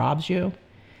somebody robs you,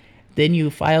 then you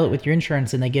file it with your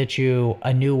insurance and they get you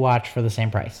a new watch for the same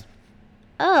price.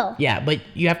 oh, Yeah, but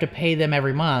you have to pay them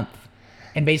every month.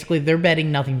 And basically they're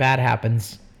betting nothing bad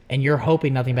happens and you're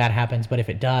hoping nothing bad happens, but if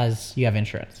it does, you have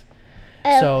insurance.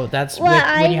 So that's well,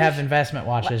 when you I- have investment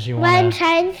watches, you what I'm want to...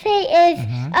 trying to say is,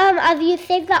 Mm-hmm. if you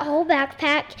save that whole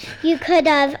backpack, you could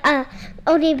have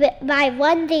only buy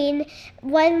one thing,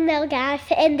 one Milgauss,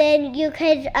 and then you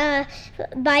could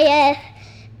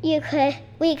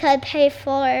we could pay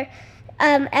for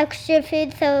extra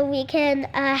food so we can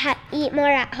eat more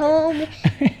at home.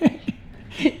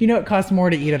 You know it costs more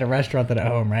to eat at a restaurant than at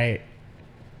home, right?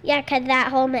 Yeah, 'cause at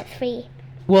home it's free.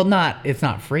 Well, it's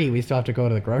not free. We still have to go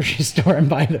to the grocery store and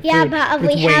buy the Yeah, food. but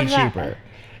it's we way have cheaper.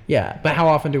 Yeah, but how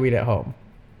often do we eat at home?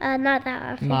 Not that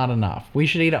often. Not enough. We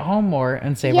should eat at home more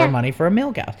and save Yeah. our money for a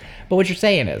meal gas. But what you're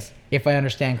saying is, if I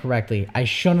understand correctly, I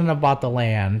shouldn't have bought the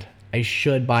land. I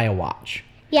should buy a watch.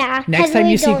 Yeah. Next 'cause time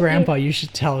we you see don't Grandpa, you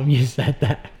should tell him you said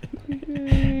that.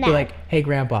 No. Be like, hey,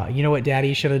 Grandpa, you know what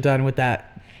Daddy should have done with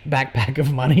that backpack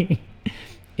of money?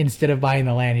 Instead of buying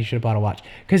the land, he should have bought a watch.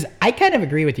 Because I kind of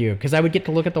agree with you, because I would get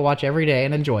to look at the watch every day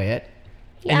and enjoy it.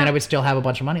 And then Yeah. I would still have a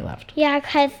bunch of money left. Yeah,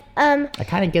 because I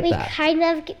kind of get we that. kind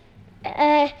of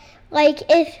like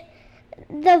if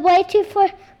the way to for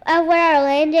where our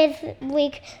land is, we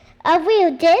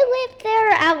did live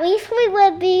there. At least we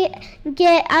would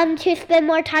get to spend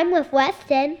more time with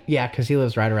Weston. Yeah, because he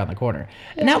lives right around the corner.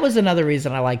 And that was another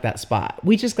reason I like that spot.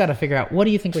 We just got to figure out, what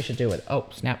do you think we should do with it? Oh,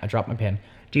 snap, I dropped my pen.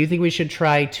 Do you think we should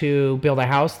try to build a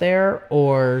house there,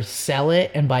 or sell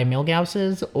it and buy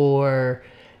milghouses, or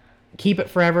keep it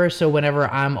forever so whenever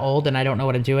I'm old and I don't know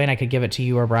what I'm doing, I could give it to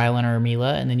you or Brylan or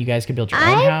Mila, and then you guys could build your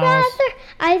own house?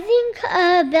 I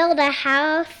think build a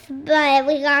house, but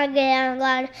we gotta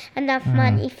get enough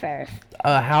money first.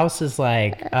 A house is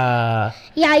like, Yeah,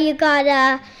 you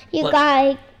gotta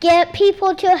get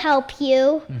people to help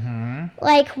you,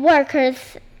 like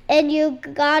workers, and you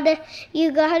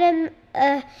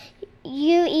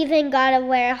even gotta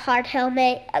wear a hard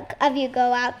helmet if you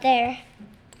go out there.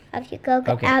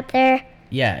 Okay. Out there.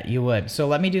 yeah, you would. So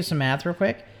let me do some math real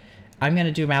quick. I'm going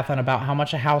to do math on about how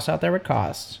much a house out there would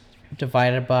cost,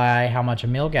 divided by how much a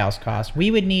milgauss costs.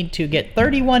 We would need to get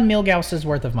 31 milgausses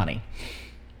worth of money.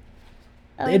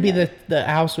 It'd be the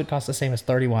house would cost the same as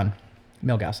 31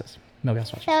 milgausses.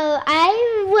 Milgauss watch. So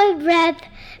I would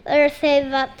rather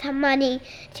save up the money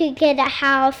to get a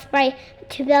house,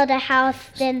 to build a house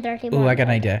than 31. Ooh, I got an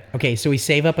idea. Okay, so we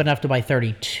save up enough to buy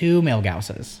 32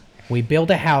 milgausses. We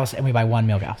build a house and we buy 1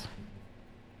 milgauss.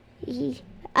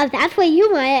 Oh, that's what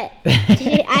you want.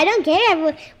 I don't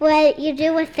care what you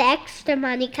do with the extra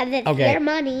money, because it's Okay, your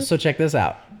money. so check this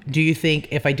out. Do you think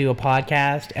if I do a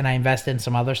podcast and I invest in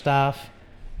some other stuff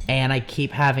and I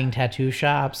keep having tattoo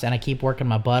shops and I keep working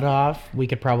my butt off, we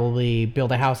could probably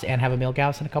build a house and have a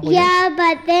milgauss in a couple of years? Yeah,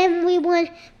 but then you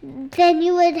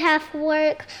would have to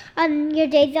work on your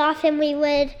days off, and we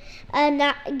would would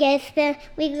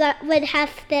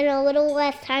have to spend a little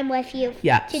less time with you.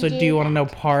 Yeah, so do you want to know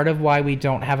part of why we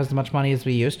don't have as much money as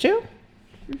we used to?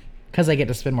 Because I get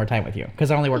to spend more time with you.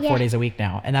 Because I only work 4 days a week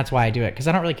now, and that's why I do it. Because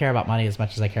I don't really care about money as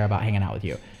much as I care about hanging out with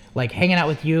you. Like, hanging out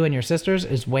with you and your sisters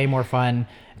is way more fun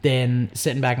than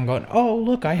sitting back and going, oh,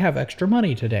 look, I have extra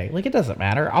money today. Like, it doesn't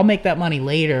matter. I'll make that money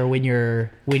later when you're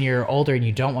older and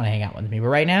you don't want to hang out with me. But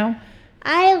right now,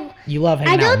 you love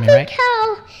hanging out with me, right?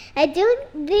 I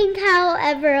don't think I'll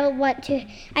ever want to.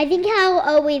 I think I'll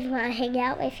always want to hang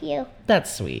out with you.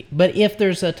 That's sweet. But if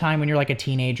there's a time when you're like a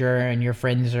teenager and your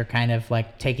friends are kind of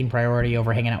like taking priority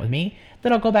over hanging out with me,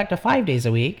 then I'll go back to 5 days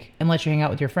a week and let you hang out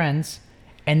with your friends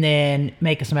and then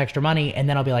make some extra money. And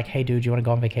then I'll be like, hey, dude, you want to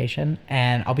go on vacation?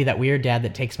 And I'll be that weird dad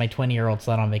that takes my 20-year-old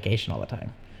son on vacation all the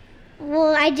time.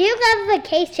 Well, I do love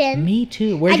vacation. Me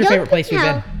too. Where's your favorite place we've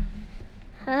been?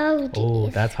 Oh, geez. Oh,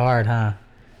 that's hard, huh?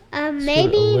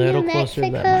 Maybe New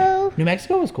Mexico. New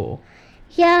Mexico was cool.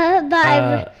 Yeah,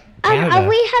 but Canada.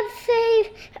 we had saved.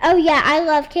 Oh yeah, I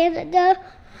love Canada.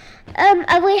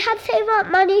 We had saved up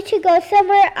money to go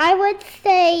somewhere. I would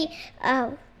say,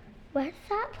 what's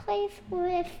that place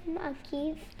with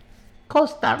monkeys?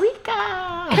 Costa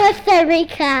Rica. Costa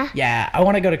Rica. Yeah, I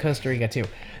want to go to Costa Rica too.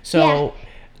 So,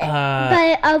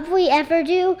 But if we ever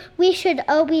do, we should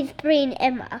always bring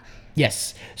Emma.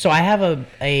 yes. So I have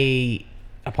a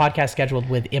podcast scheduled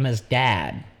with Emma's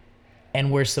dad,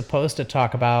 and we're supposed to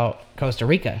talk about Costa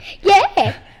Rica.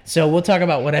 Yeah. So we'll talk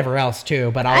about whatever else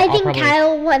too, but I I'll think probably...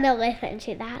 Kyle want to listen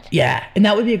to that. Yeah, and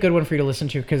that would be a good one for you to listen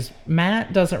to, because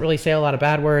Matt doesn't really say a lot of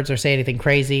bad words or say anything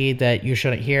crazy that you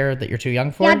shouldn't hear, that you're too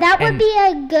young for. Yeah, that would And- be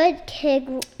a good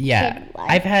kid. Yeah, kid one.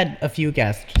 I've had a few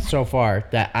guests so far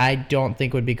that I don't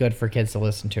think would be good for kids to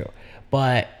listen to.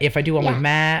 But if I do one with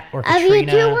Matt or Katrina, If you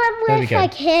do that'd one be with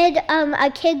good.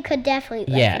 a kid could definitely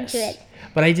listen Yes. to it.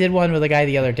 But I did one with a guy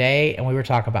the other day, and we were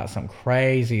talking about some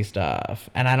crazy stuff,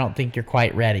 and I don't think you're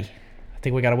quite ready. I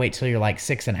think we got to wait till you're like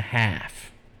 6.5.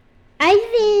 I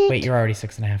think. Wait, you're already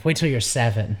 6.5. Wait till you're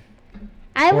 7.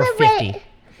 I or would 50. wait.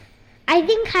 I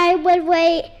think I would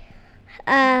wait.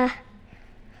 I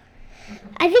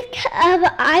think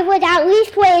I would at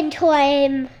least wait until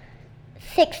I'm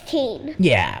 16.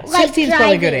 Yeah, Like 16 is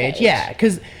probably a good driving age. age. Yeah,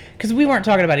 because we weren't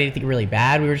talking about anything really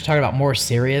bad. We were just talking about more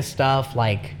serious stuff,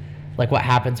 like what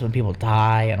happens when people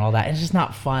die and all that. It's just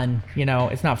not fun, you know.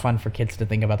 It's not fun for kids to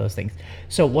think about those things.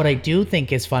 So what I do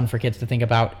think is fun for kids to think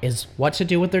about is what to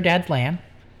do with their dad's land.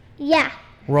 Yeah.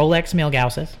 Rolex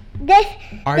Milgausses. This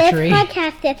Archery. This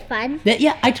podcast is fun.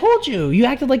 Yeah, I told you. You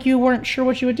acted like you weren't sure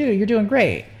what you would do. You're doing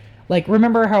great. Like,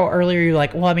 remember how earlier you're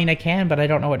like, well, I mean, I can, but I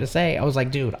don't know what to say. I was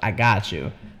like, dude, I got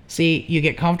you. See, you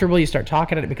get comfortable, you start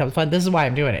talking, and it becomes fun. This is why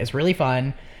I'm doing it. It's really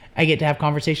fun. I get to have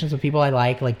conversations with people I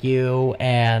like you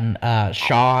and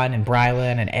Sean and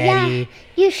Brylan and Eddie.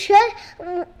 Yeah,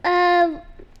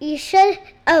 you should.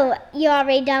 Oh, you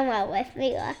already done one with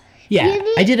Mila. Yeah,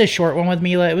 I did a short one with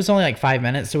Mila. It was only like 5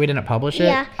 minutes, so we didn't publish it.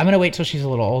 Yeah. I'm going to wait till she's a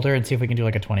little older and see if we can do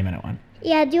like a 20-minute one.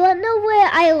 Yeah, do you want to know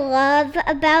what I love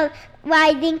about, what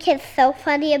I think is so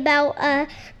funny about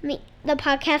the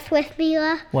podcast with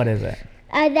Mila? What is it?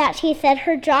 That she said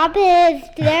her job is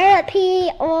therapy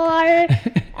or,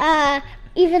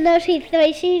 even though she's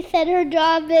 3, she said her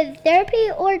job is therapy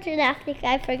or gymnastics.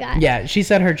 I forgot. Yeah, she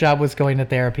said her job was going to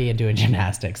therapy and doing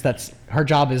gymnastics. Her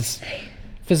job is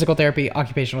physical therapy,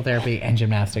 occupational therapy, and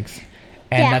gymnastics.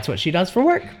 And that's what she does for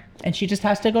work. And she just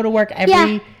has to go to work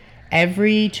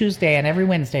every Tuesday and every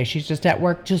Wednesday. She's just at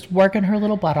work, just working her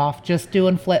little butt off, just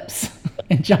doing flips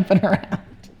and jumping around.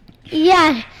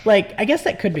 Yeah. Like, I guess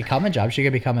that could become a job. She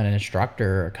could become an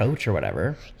instructor or a coach or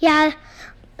whatever. Yeah.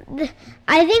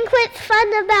 I think what's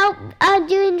fun about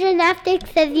doing gymnastics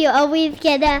is you always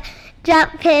get to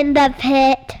jump in the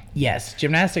pit. Yes,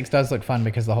 gymnastics does look fun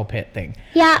because of the whole pit thing.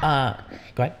 Yeah.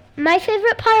 Go ahead. My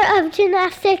favorite part of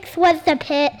gymnastics was the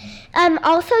pit.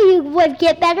 Also, you would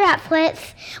get better at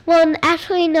flips. Well,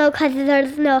 actually, no, because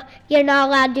you're not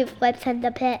allowed to do flips in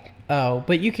the pit. Oh,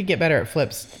 but you could get better at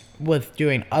flips with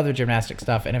doing other gymnastic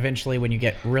stuff, and eventually when you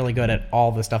get really good at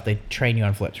all the stuff, they train you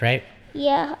on flips, right?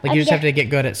 Yeah. Like, you just have to get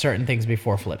good at certain things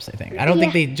before flips, I think. I don't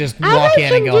think they just walk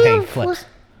in and go, hey, flips.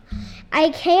 I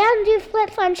can do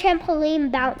flips on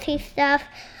trampoline, bouncy stuff.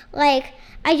 Like,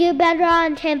 I do better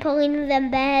on trampolines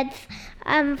than beds,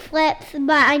 flips,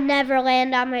 but I never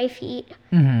land on my feet.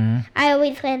 Mm-hmm. I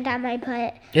always land on my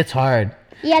butt. It's hard.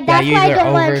 Yeah, that's why I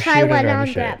don't want to try one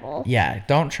on gravel. Yeah,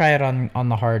 don't try it on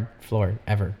the hard floor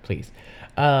ever, please.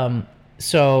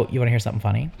 So, you want to hear something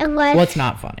funny? Well, it's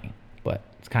not funny, but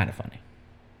it's kind of funny.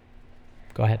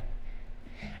 Go ahead.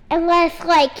 Unless,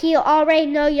 like, you already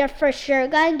know you're for sure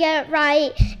gonna get it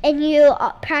right, and you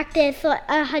practice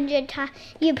 100 times.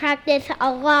 You practice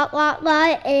a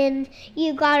lot, and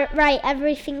you got it right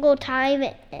every single time.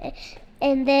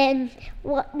 And then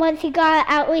once you got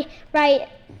it right,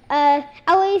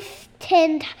 at least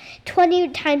 10, 20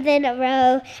 times in a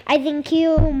row, I think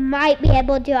you might be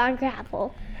able to do it on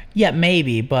gravel. Yeah,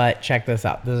 maybe, but check this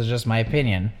out. This is just my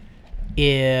opinion.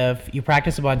 If you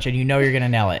practice a bunch and you know you're gonna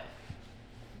nail it,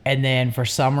 and then for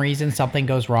some reason something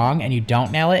goes wrong and you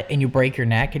don't nail it and you break your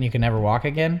neck and you can never walk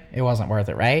again, it wasn't worth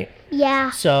it, right?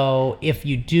 Yeah. So if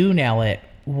you do nail it,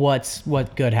 what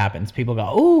good happens? People go,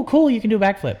 oh, cool, you can do a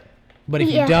backflip. But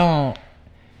if you don't,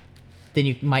 then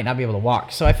you might not be able to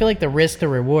walk. So I feel like the risk to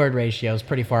reward ratio is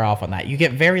pretty far off on that. You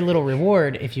get very little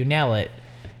reward if you nail it.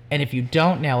 And if you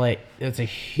don't nail it, it's a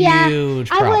huge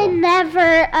problem. I would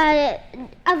never,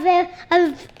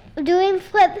 of doing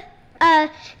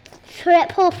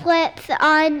triple flips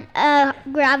on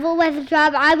gravel with a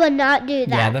job, I would not do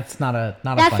that. Yeah, that's not a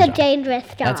fun That's a job. dangerous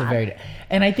job. That's a very,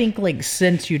 and I think like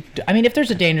if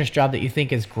there's a dangerous job that you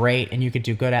think is great and you could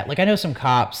do good at, like I know some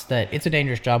cops that it's a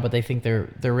dangerous job, but they think they're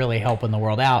really helping the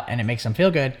world out and it makes them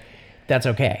feel good. That's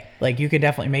okay. Like you could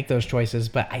definitely make those choices,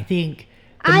 but I think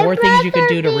the more things you can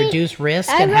do to reduce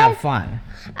risk and have fun.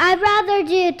 I'd rather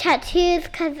do tattoos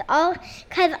because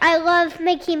I love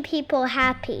making people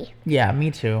happy. Yeah, me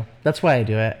too. That's why I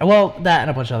do it. Well, that and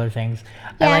a bunch of other things.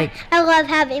 Yeah, I love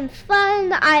having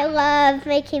fun. I love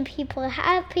making people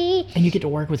happy. And you get to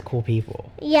work with cool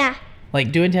people. Yeah.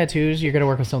 Like doing tattoos, you're going to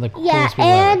work with some of the coolest people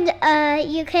ever.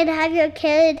 And you can have your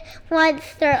kid, once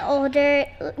they're older,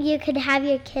 you can have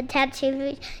your kid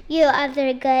tattoo you if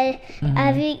they're good.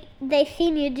 Mm-hmm. They've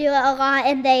seen you do it a lot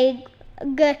and they're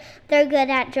good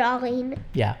at drawing.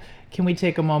 Yeah. Can we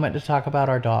take a moment to talk about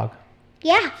our dog?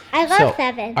 Yeah, I love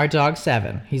Seven. Our dog's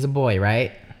Seven. He's a boy,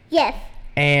 right? Yes.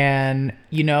 And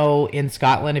in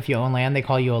Scotland, if you own land, they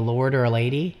call you a lord or a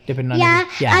lady, depending on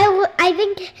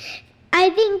I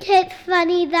think it's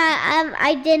funny that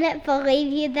I didn't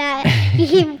believe you that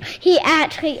he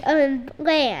actually owned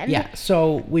land. Yeah,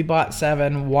 so we bought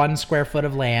Seven 1 square foot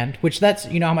of land, which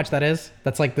you know how much that is?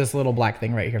 That's like this little black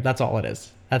thing right here. That's all it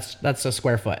is. That's a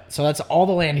square foot. So that's all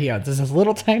the land he owns. It's this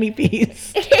little tiny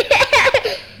piece.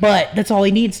 But that's all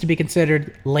he needs to be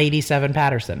considered Lady Seven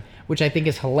Patterson, which I think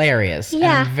is hilarious.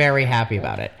 Yeah. And I'm very happy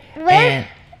about it.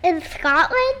 In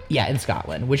Scotland? Yeah, in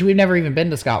Scotland, which we've never even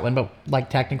been to Scotland, but like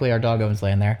technically our dog owns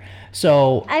land there.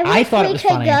 So I thought it was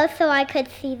funny. I wish we could go so I could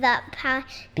see that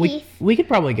piece. We could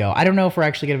probably go. I don't know if we're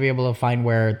actually going to be able to find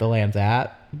where the land's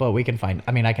at, but we can find.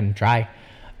 I mean, I can try.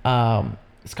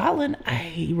 Scotland,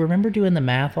 I remember doing the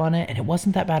math on it, and it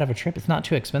wasn't that bad of a trip. It's not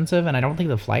too expensive, and I don't think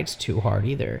the flight's too hard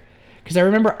either. Because I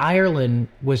remember Ireland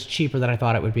was cheaper than I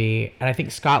thought it would be, and I think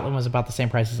Scotland was about the same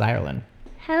price as Ireland.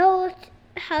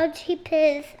 How cheap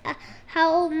is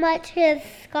how much is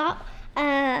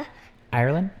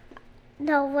Ireland?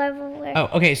 No, where? Oh,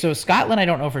 okay. So Scotland, I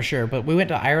don't know for sure, but we went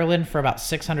to Ireland for about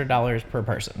 $600 per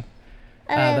person.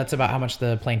 That's about how much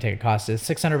the plane ticket cost is.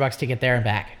 $600 to get there and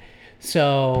back.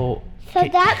 So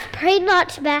that's pretty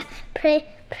much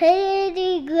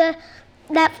pretty good.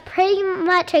 That's pretty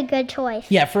much a good choice.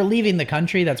 Yeah, for leaving the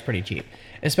country, that's pretty cheap,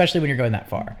 especially when you're going that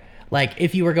far. Like,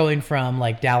 if you were going from,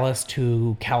 like, Dallas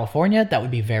to California, that would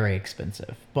be very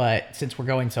expensive. But since we're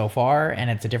going so far and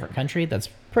it's a different country, that's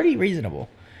pretty reasonable.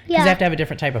 Because they have to have a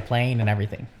different type of plane and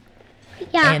everything.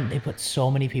 Yeah. And they put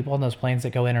so many people on those planes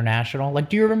that go international. Like,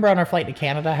 do you remember on our flight to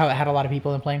Canada how it had a lot of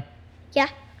people in the plane? Yeah.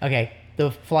 Okay.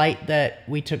 The flight that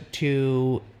we took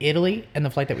to Italy and the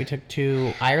flight that we took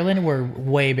to Ireland were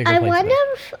way bigger planes. I wonder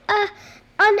if...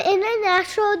 on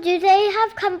international, do they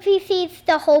have comfy seats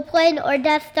the whole plane, or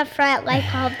does the front like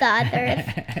all the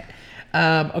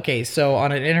others? Okay, so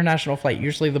on an international flight,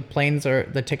 usually the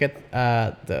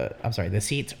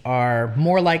seats are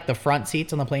more like the front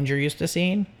seats on the planes you're used to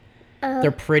seeing.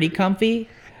 They're pretty comfy,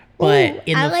 but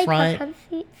in the front,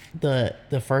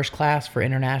 the first class for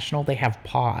international, they have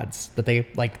pods that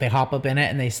they hop up in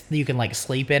it and you can like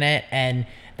sleep in it, and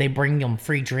they bring them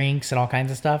free drinks and all kinds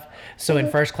of stuff. So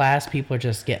in first class, people are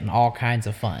just getting all kinds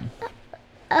of fun.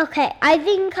 Okay, I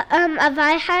think if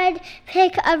I had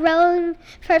pick a row in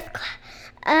first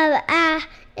class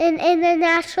in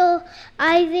international,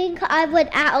 I think I would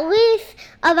at least,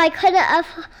 if I couldn't,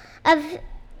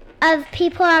 if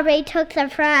people already took the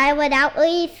front, I would at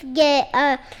least get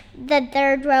the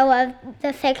third row of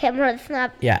the second row. It's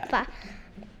not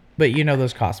but you know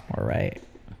those cost more, right?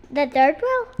 The third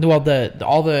row? Well,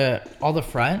 all the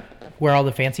front where all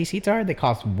the fancy seats are, they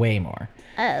cost way more.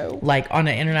 Oh. Like on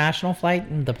an international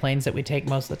flight, the planes that we take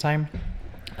most of the time,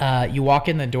 you walk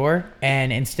in the door,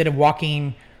 and instead of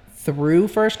walking through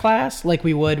first class like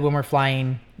we would when we're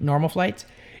flying normal flights,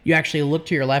 you actually look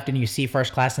to your left and you see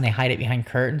first class, and they hide it behind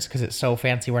curtains because it's so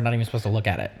fancy we're not even supposed to look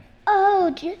at it. Oh,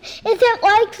 is it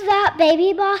like that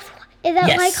Baby Boss? Is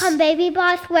it like on Baby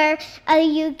Boss where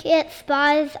you get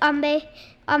spas on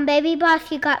Baby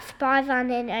Boss? You got spas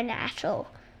on international.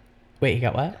 Wait, you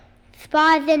got what?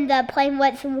 Spas in the plane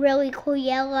with some really cool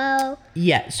yellow.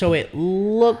 Yeah, so it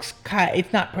looks it's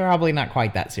probably not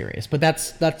quite that serious, but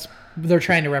that's they're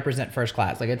trying to represent first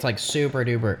class. Like, it's like super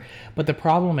duper. But the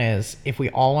problem is, if we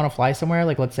all want to fly somewhere,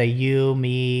 like let's say you,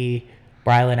 me,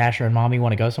 Brylan, Asher, and Mommy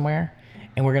want to go somewhere,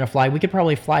 and we're gonna fly, we could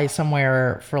probably fly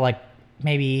somewhere for like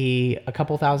maybe a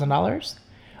couple $1,000,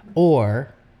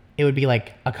 or it would be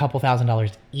like a couple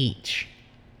 $1,000 each.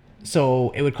 So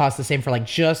it would cost the same for like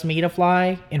just me to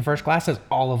fly in first class as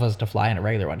all of us to fly in a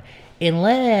regular one,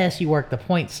 unless you work the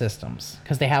point systems,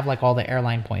 because they have like all the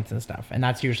airline points and stuff, and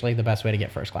that's usually the best way to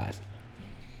get first class.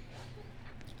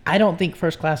 I don't think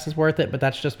first class is worth it, but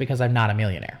that's just because I'm not a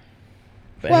millionaire.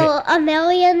 But well, a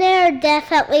millionaire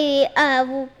definitely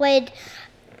would.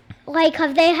 Like,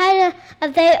 if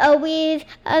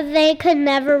they could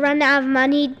never run out of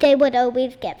money, they would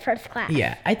always get first class.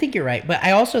 Yeah, I think you're right. But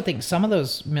I also think some of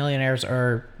those millionaires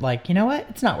are like, you know what?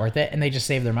 It's not worth it. And they just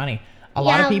save their money. A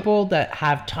lot of people that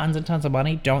have tons and tons of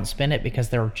money don't spend it because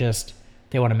they want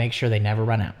to make sure they never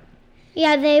run out.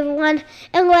 Yeah,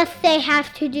 unless they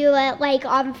have to do it, like,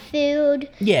 on food.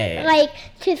 Yeah. Like,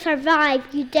 to survive,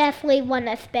 you definitely want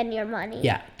to spend your money.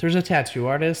 Yeah. There's a tattoo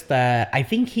artist that I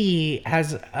think he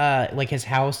has, like, his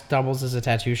house doubles as a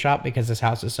tattoo shop because his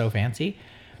house is so fancy.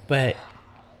 But,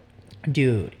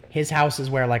 dude, his house is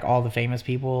where, like, all the famous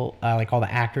people, like, all the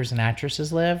actors and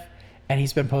actresses live. And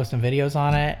he's been posting videos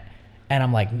on it. And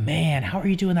I'm like, man, how are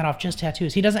you doing that off just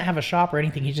tattoos? He doesn't have a shop or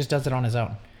anything. He just does it on his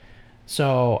own.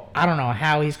 So I don't know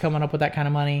how he's coming up with that kind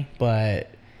of money, but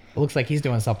it looks like he's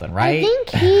doing something right.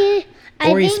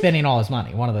 Or he's spending all his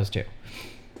money. One of those two.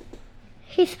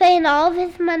 He's spending all of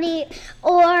his money,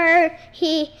 or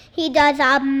he does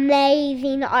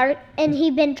amazing art, and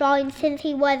he's been drawing since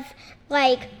he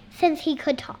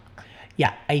could talk.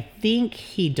 Yeah, I think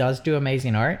he does do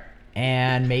amazing art,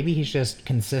 and maybe he's just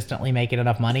consistently making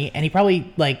enough money. And he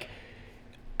probably, like,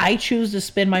 I choose to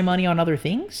spend my money on other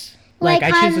things. Like,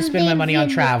 I choose to spend my money on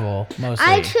travel, mostly.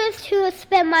 I choose to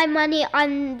spend my money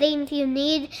on things you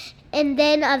need and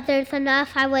then if there's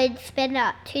enough, I would spend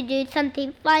it to do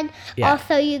something fun. Yeah.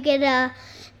 Also, you get out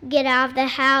of the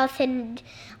house, and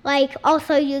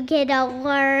also you get to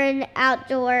learn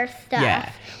outdoor stuff.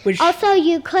 Yeah. Which Also,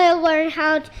 you could learn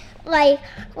how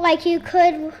you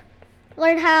could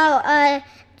learn how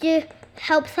to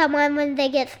help someone when they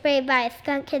get sprayed by a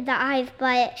skunk in the eyes,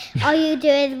 but all you do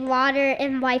is water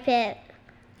and wipe it.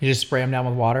 you just spray them down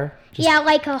with water. Yeah,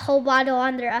 like a whole bottle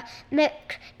on their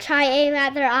try aim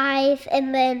at their eyes,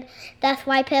 and then just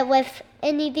wipe it with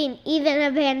anything, even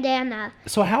a bandana.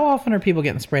 So how often are people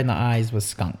getting sprayed in the eyes with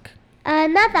skunk?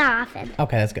 Not that often,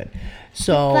 Okay, that's good.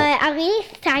 So but at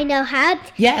least I know how to.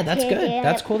 yeah, that's to good. do it.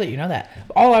 That's cool that you know that.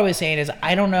 All I was saying is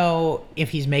I don't know if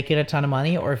he's making a ton of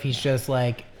money or if he's just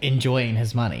like enjoying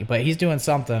his money, but he's doing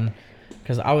something.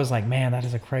 Because I was like, man, that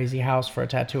is a crazy house for a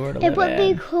tattooer to live It would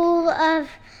in. be cool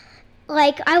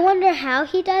I wonder how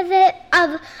he does it.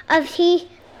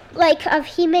 If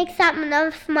he makes that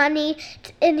enough money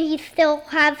and he still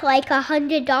has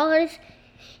 $100,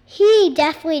 he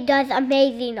definitely does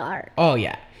amazing art. Oh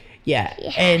yeah. Yeah.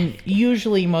 And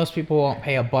usually most people won't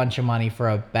pay a bunch of money for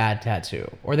a bad tattoo,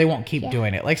 or they won't keep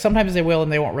doing it. Like sometimes they will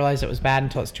and they won't realize it was bad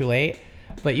until it's too late.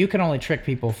 But you can only trick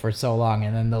people for so long,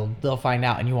 and then they'll find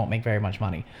out, and you won't make very much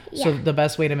money. So Yeah. the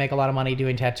best way to make a lot of money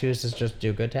doing tattoos is just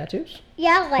do good tattoos.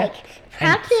 Yeah, And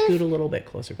practice. scoot a little bit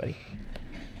closer, buddy.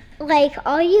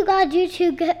 All you gotta do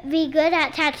to be good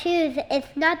at tattoos, it's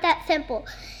not that simple.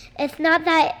 It's not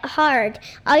that hard.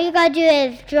 All you gotta do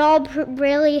is draw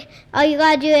all you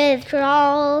gotta do is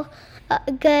draw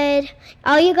good.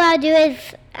 All you gotta do is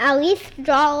at least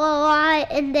draw a lot,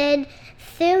 and then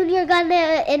soon you're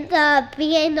gonna end up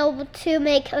being able to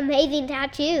make amazing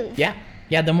tattoos. Yeah.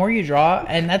 Yeah, the more you draw,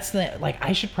 and that's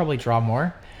I should probably draw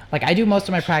more. Like, I do most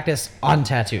of my practice on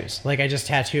tattoos. Like, I just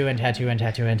tattoo and tattoo and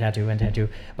tattoo and tattoo and tattoo.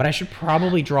 But I should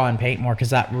probably draw and paint more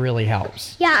because that really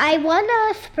helps. Yeah, I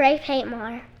wanna spray paint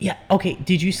more. Yeah, okay.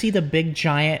 Did you see the big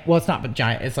giant, well, it's not big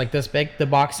giant, it's like this big, the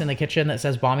box in the kitchen that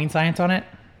says bombing science on it?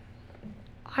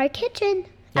 Our kitchen.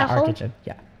 Yeah, At our home? kitchen.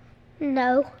 Yeah.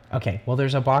 No. Okay, well,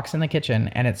 there's a box in the kitchen,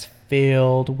 and it's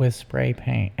filled with spray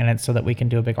paint, and it's so that we can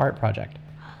do a big art project.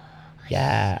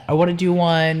 Yeah, I want to do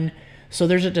one. So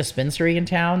there's a dispensary in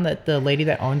town that the lady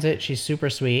that owns it, she's super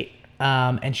sweet,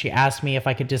 and she asked me if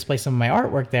I could display some of my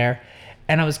artwork there,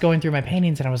 and I was going through my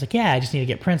paintings, and I was like, yeah, I just need to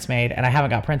get prints made, and I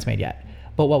haven't got prints made yet.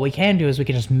 But what we can do is we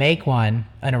can just make one,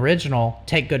 an original,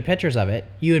 take good pictures of it,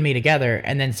 you and me together,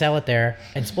 and then sell it there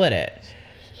and split it.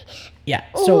 Yeah,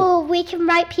 so... Ooh, we can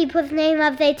write people's name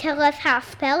if they tell us how to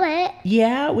spell it.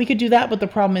 Yeah, we could do that, but the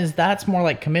problem is that's more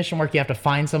like commission work. You have to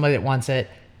find somebody that wants it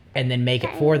and then make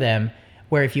it for them.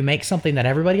 Where if you make something that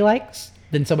everybody likes,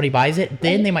 then somebody buys it,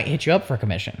 then they might hit you up for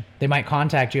commission. They might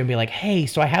contact you and be like, hey,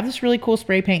 so I have this really cool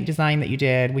spray paint design that you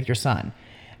did with your son.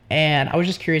 And I was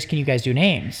just curious, can you guys do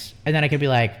names? And then I could be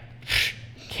like,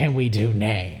 can we do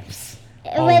names?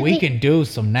 Oh, we can do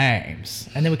some names.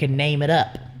 And then we can name it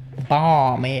up.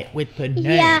 Bomb it with the name.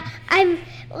 Yeah, I'm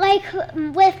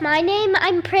with my name.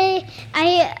 I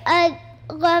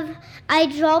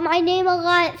draw my name a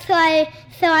lot, so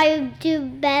I do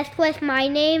best with my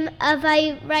name if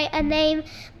I write a name.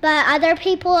 But other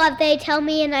people, if they tell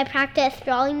me and I practice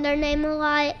drawing their name a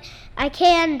lot, I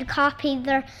can copy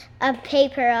their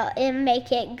paper and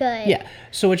make it good. Yeah.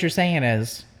 So what you're saying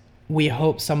is, we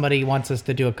hope somebody wants us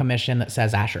to do a commission that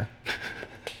says Asher.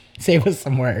 Save us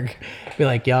some work. Be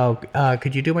like, yo,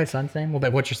 could you do my son's name? Well,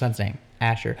 but what's your son's name?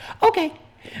 Asher. Okay.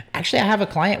 Actually, I have a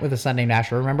client with a son named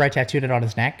Asher. Remember I tattooed it on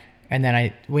his neck? And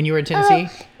then when you were in Tennessee?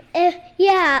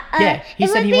 Yeah. He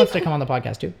said he wants to come on the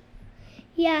podcast too.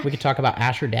 Yeah. We could talk about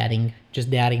Asher dadding. Just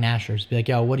dadding Ashers. Be like,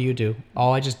 yo, what do you do? Oh,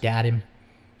 I just dad him.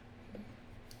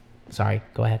 Sorry,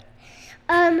 go ahead.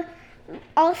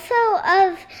 Also,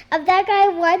 of that guy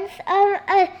wants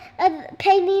a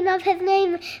painting of his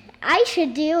name, I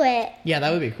should do it. Yeah,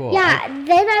 that would be cool. Yeah, then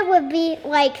I would be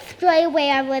straight away.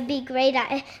 I would be good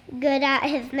at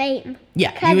his name.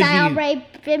 Yeah, because I already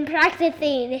been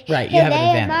practicing. Right, you have an His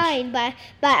name advantage. and mine,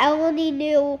 but I only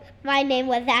knew my name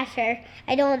was Asher.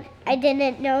 I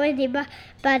didn't know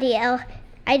anybody else.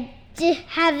 I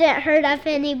haven't heard of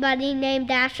anybody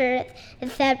named Asher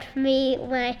except me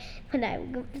when I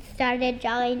started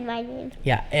drawing my name.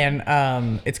 Yeah,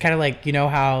 and it's kind of like, you know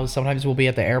how sometimes we'll be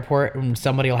at the airport and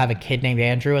somebody will have a kid named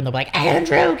Andrew and they'll be like,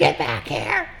 Andrew, get back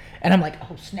here. And I'm like,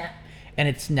 oh, snap. And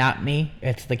it's not me,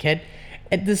 it's the kid.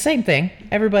 It's the same thing.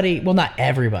 Everybody, well, not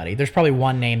everybody. There's probably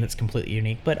one name that's completely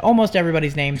unique, but almost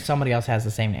everybody's name, somebody else has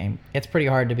the same name. It's pretty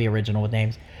hard to be original with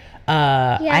names.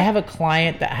 I have a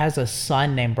client that has a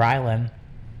son named Brylan.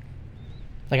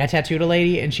 Like, I tattooed a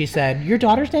lady and she said, your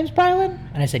daughter's name's Brylan?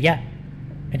 And I said, yeah.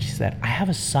 And she said, I have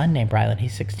a son named Brylan.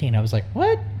 He's 16. I was like,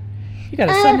 what? You got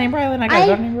a son named Brylan? I got a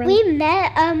daughter named Brylan? We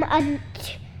met,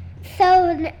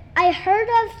 so I heard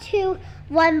of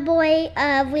one boy,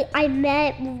 I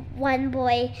met one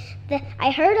boy.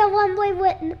 I heard of one boy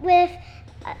with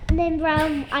named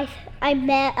Brown. I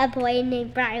met a boy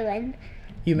named Brylan.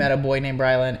 You met a boy named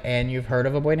Brylan, and you've heard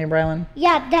of a boy named Brylan?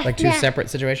 Yeah. Like two separate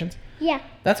situations? Yeah.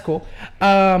 That's cool.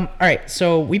 All right,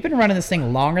 so we've been running this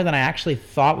thing longer than I actually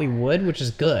thought we would, which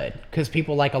is good, because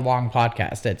people like a long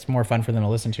podcast. It's more fun for them to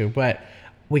listen to, but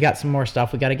we got some more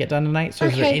stuff we got to get done tonight. So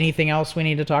is there anything else we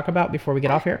need to talk about before we get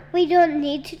off here? We don't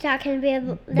need to talk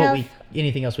about...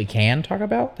 Anything else we can talk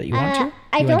about that you want to?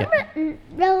 I don't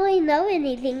really know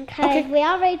anything, because we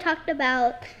already talked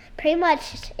about pretty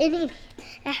much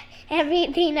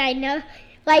everything I know.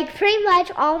 Like, pretty much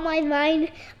all my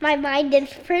mind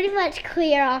is pretty much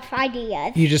clear off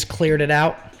ideas. You just cleared it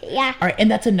out? Yeah. All right, and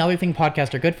that's another thing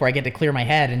podcasts are good for. I get to clear my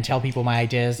head and tell people my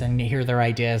ideas and hear their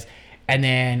ideas, and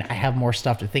then I have more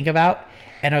stuff to think about.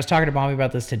 And I was talking to Mommy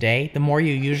about this today. The more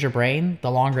you use your brain, the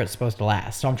longer it's supposed to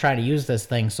last. So I'm trying to use this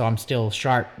thing so I'm still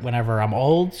sharp whenever I'm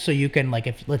old. So you can, like,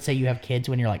 if let's say you have kids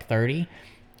when you're like 30,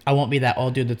 I won't be that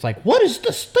old dude that's like, what is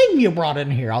this thing you brought in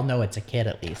here? I'll know it's a kid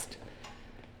at least.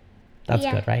 That's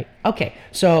good, right? Okay,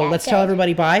 so let's tell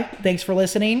everybody bye. Thanks for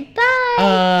listening.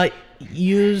 Bye.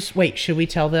 Should we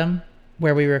tell them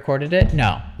where we recorded it?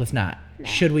 No, let's not. No.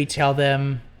 Should we tell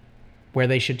them where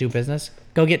they should do business?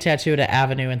 Go get tattooed at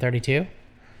Avenue and 32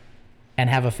 and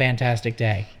have a fantastic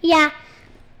day. Yeah.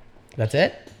 That's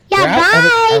it?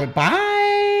 Yeah, bye. Bye.